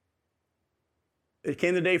 It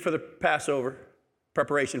came the day for the Passover,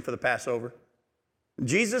 preparation for the Passover.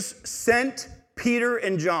 Jesus sent Peter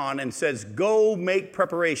and John and says, go make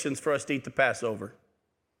preparations for us to eat the Passover.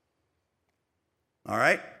 All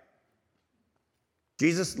right?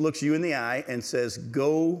 Jesus looks you in the eye and says,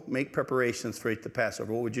 go make preparations for eat the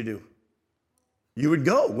Passover. What would you do? You would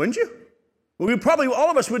go, wouldn't you? Well, we probably, all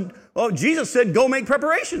of us would, well, Jesus said, go make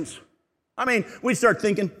preparations. I mean, we'd start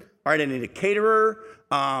thinking, all right, I need a caterer.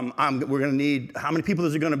 We're going to need, how many people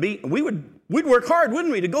is it going to be? And we'd work hard,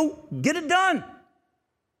 wouldn't we, to go get it done.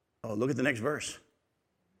 Oh, look at the next verse.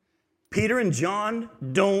 Peter and John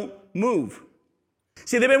don't move.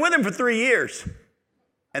 See, they've been with him for 3 years,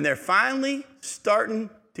 and they're finally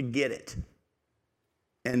starting to get it.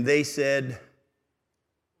 And they said,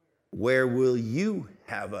 where will you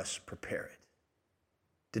have us prepare it?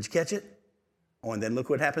 Did you catch it? Oh, and then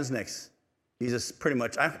look what happens next. Jesus pretty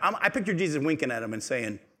much, I picture Jesus winking at him and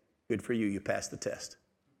saying, good for you, you passed the test.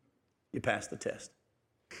 You passed the test.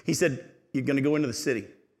 He said, you're going to go into the city,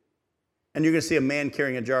 and you're going to see a man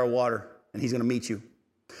carrying a jar of water, and he's going to meet you.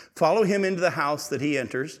 Follow him into the house that he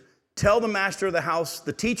enters. Tell the master of the house,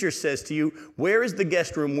 the teacher says to you, where is the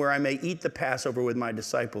guest room where I may eat the Passover with my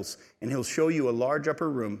disciples? And he'll show you a large upper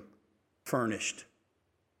room, furnished.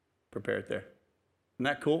 Prepare it there. Isn't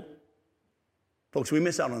that cool? Folks, we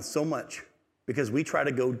miss out on so much because we try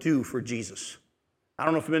to go do for Jesus. I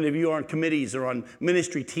don't know if many of you are on committees or on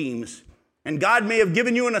ministry teams, and God may have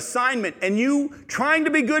given you an assignment, and you trying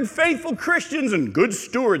to be good, faithful Christians and good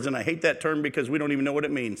stewards, and I hate that term because we don't even know what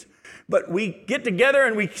it means. But we get together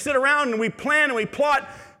and we sit around and we plan and we plot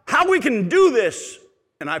how we can do this.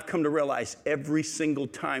 And I've come to realize every single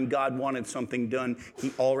time God wanted something done,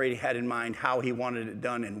 he already had in mind how he wanted it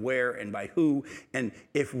done and where and by who. And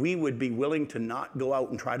if we would be willing to not go out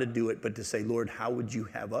and try to do it, but to say, Lord, how would you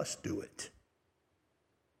have us do it?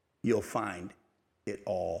 You'll find it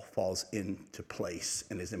all falls into place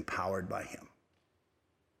and is empowered by him.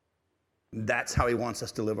 That's how he wants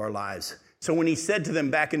us to live our lives. So when he said to them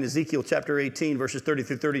back in Ezekiel chapter 18, verses 30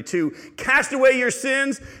 through 32, cast away your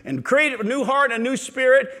sins and create a new heart and a new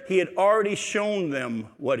spirit, he had already shown them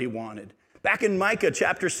what he wanted. Back in Micah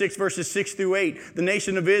chapter 6, verses 6 through 8, the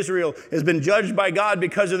nation of Israel has been judged by God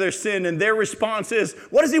because of their sin, and their response is,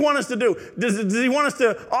 what does he want us to do? Does he want us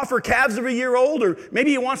to offer calves of a year old? Or maybe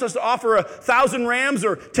he wants us to offer 1,000 rams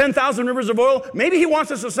or 10,000 rivers of oil? Maybe he wants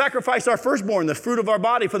us to sacrifice our firstborn, the fruit of our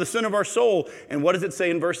body, for the sin of our soul. And what does it say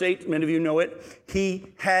in verse 8? Many of you know it. He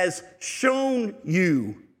has shown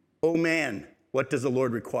you, oh man, what does the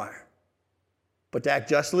Lord require? But to act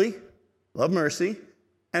justly, love mercy,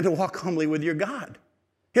 and to walk humbly with your God.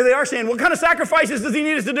 Here they are saying, what kind of sacrifices does he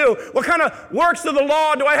need us to do? What kind of works of the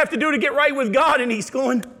law do I have to do to get right with God? And he's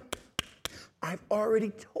going, I've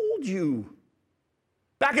already told you.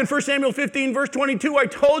 Back in 1 Samuel 15, verse 22, I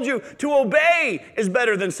told you to obey is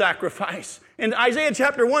better than sacrifice. In Isaiah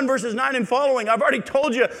chapter 1, verses 9 and following, I've already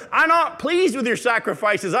told you, I'm not pleased with your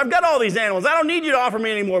sacrifices. I've got all these animals. I don't need you to offer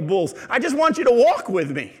me any more bulls. I just want you to walk with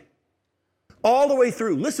me. All the way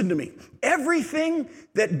through. Listen to me. Everything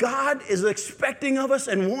that God is expecting of us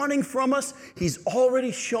and wanting from us, he's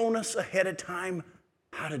already shown us ahead of time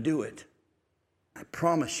how to do it. I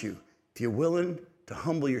promise you, if you're willing to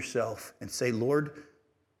humble yourself and say, Lord,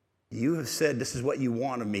 you have said this is what you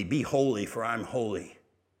want of me. Be holy, for I'm holy.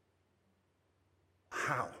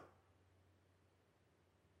 How?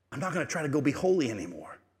 I'm not going to try to go be holy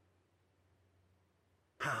anymore.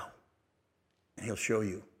 How? And he'll show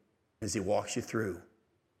you as he walks you through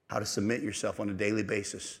how to submit yourself on a daily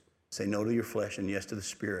basis. Say no to your flesh and yes to the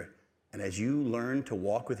Spirit. And as you learn to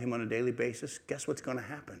walk with him on a daily basis, guess what's going to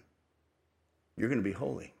happen? You're going to be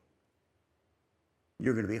holy.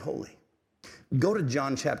 You're going to be holy. Go to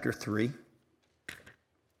John chapter 3.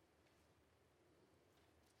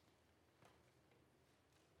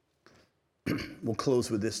 We'll close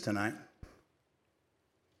with this tonight.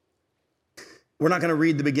 We're not going to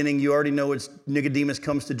read the beginning. You already know it's Nicodemus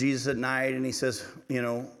comes to Jesus at night and he says,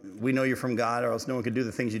 we know you're from God, or else no one could do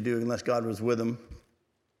the things you do unless God was with him.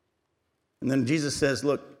 And then Jesus says,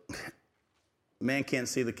 look, man can't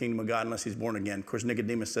see the kingdom of God unless he's born again. Of course,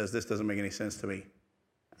 Nicodemus says, this doesn't make any sense to me.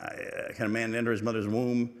 Can a man enter his mother's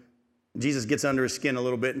womb? Jesus gets under his skin a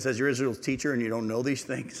little bit and says, you're Israel's teacher and you don't know these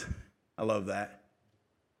things? I love that.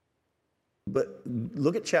 But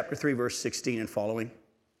look at chapter 3, verse 16 and following.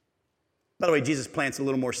 By the way, Jesus plants a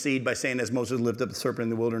little more seed by saying, as Moses lifted up the serpent in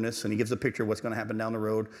the wilderness, and he gives a picture of what's going to happen down the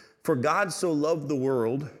road. For God so loved the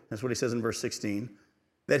world, that's what he says in verse 16,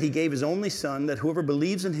 that he gave his only son, that whoever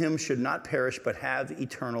believes in him should not perish, but have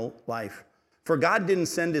eternal life. For God didn't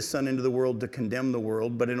send his son into the world to condemn the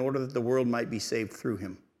world, but in order that the world might be saved through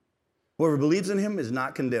him. Whoever believes in him is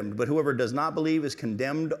not condemned, but whoever does not believe is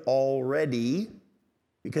condemned already,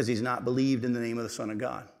 because he's not believed in the name of the Son of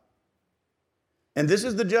God. And this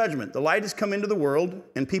is the judgment. The light has come into the world,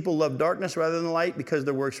 and people love darkness rather than the light because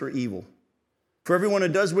their works were evil. For everyone who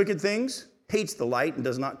does wicked things hates the light and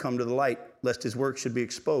does not come to the light, lest his work should be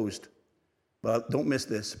exposed. But don't miss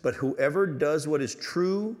this. But whoever does what is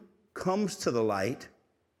true comes to the light,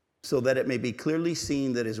 so that it may be clearly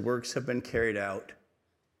seen that his works have been carried out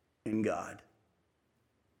in God.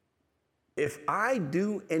 If I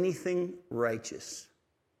do anything righteous,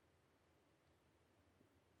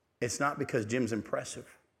 it's not because Jim's impressive.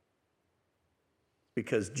 It's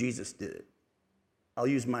because Jesus did it. I'll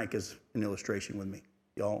use Mike as an illustration with me.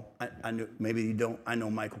 Y'all, I know, maybe you don't. I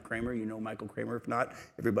know Michael Kramer. You know Michael Kramer. If not,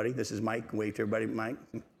 everybody, this is Mike. Wave to everybody, Mike.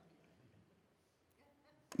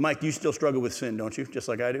 Mike, you still struggle with sin, don't you? Just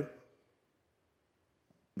like I do.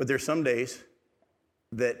 But there's some days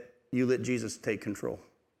that you let Jesus take control.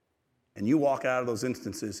 And you walk out of those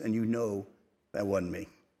instances and you know that wasn't me.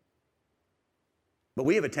 But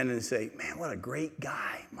we have a tendency to say, man, what a great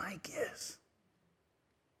guy Mike is.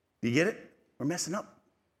 Do you get it? We're messing up.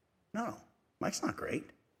 No, Mike's not great.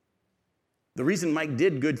 The reason Mike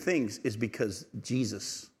did good things is because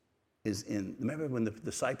Jesus is in. Remember when the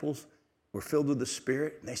disciples were filled with the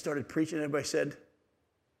Spirit and they started preaching, everybody said,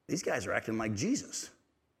 these guys are acting like Jesus.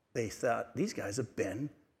 They thought, these guys have been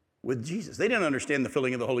with Jesus. They didn't understand the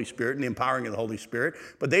filling of the Holy Spirit and the empowering of the Holy Spirit,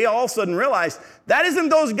 but they all of a sudden realized that isn't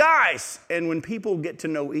those guys. And when people get to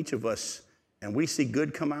know each of us and we see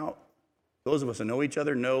good come out, those of us that know each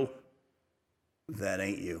other know that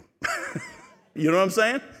ain't you. You know what I'm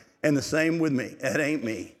saying? And the same with me. That ain't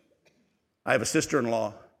me. I have a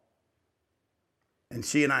sister-in-law, and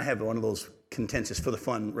she and I have one of those contentious for the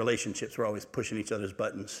fun relationships. We're always pushing each other's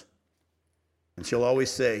buttons. And she'll always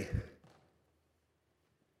say,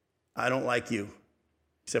 I don't like you,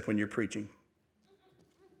 except when you're preaching.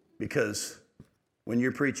 Because when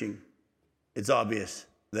you're preaching, it's obvious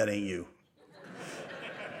that ain't you.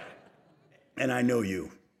 And I know you.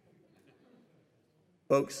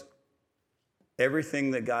 Folks,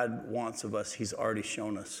 everything that God wants of us, he's already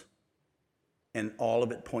shown us. And all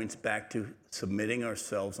of it points back to submitting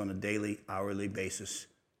ourselves on a daily, hourly basis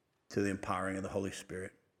to the empowering of the Holy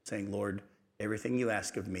Spirit. Saying, Lord, everything you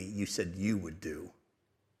ask of me, you said you would do.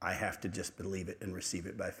 I have to just believe it and receive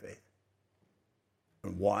it by faith.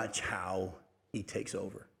 And watch how he takes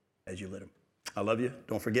over as you let him. I love you.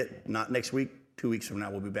 Don't forget, not next week, 2 weeks from now,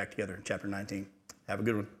 we'll be back together in chapter 19. Have a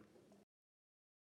good one.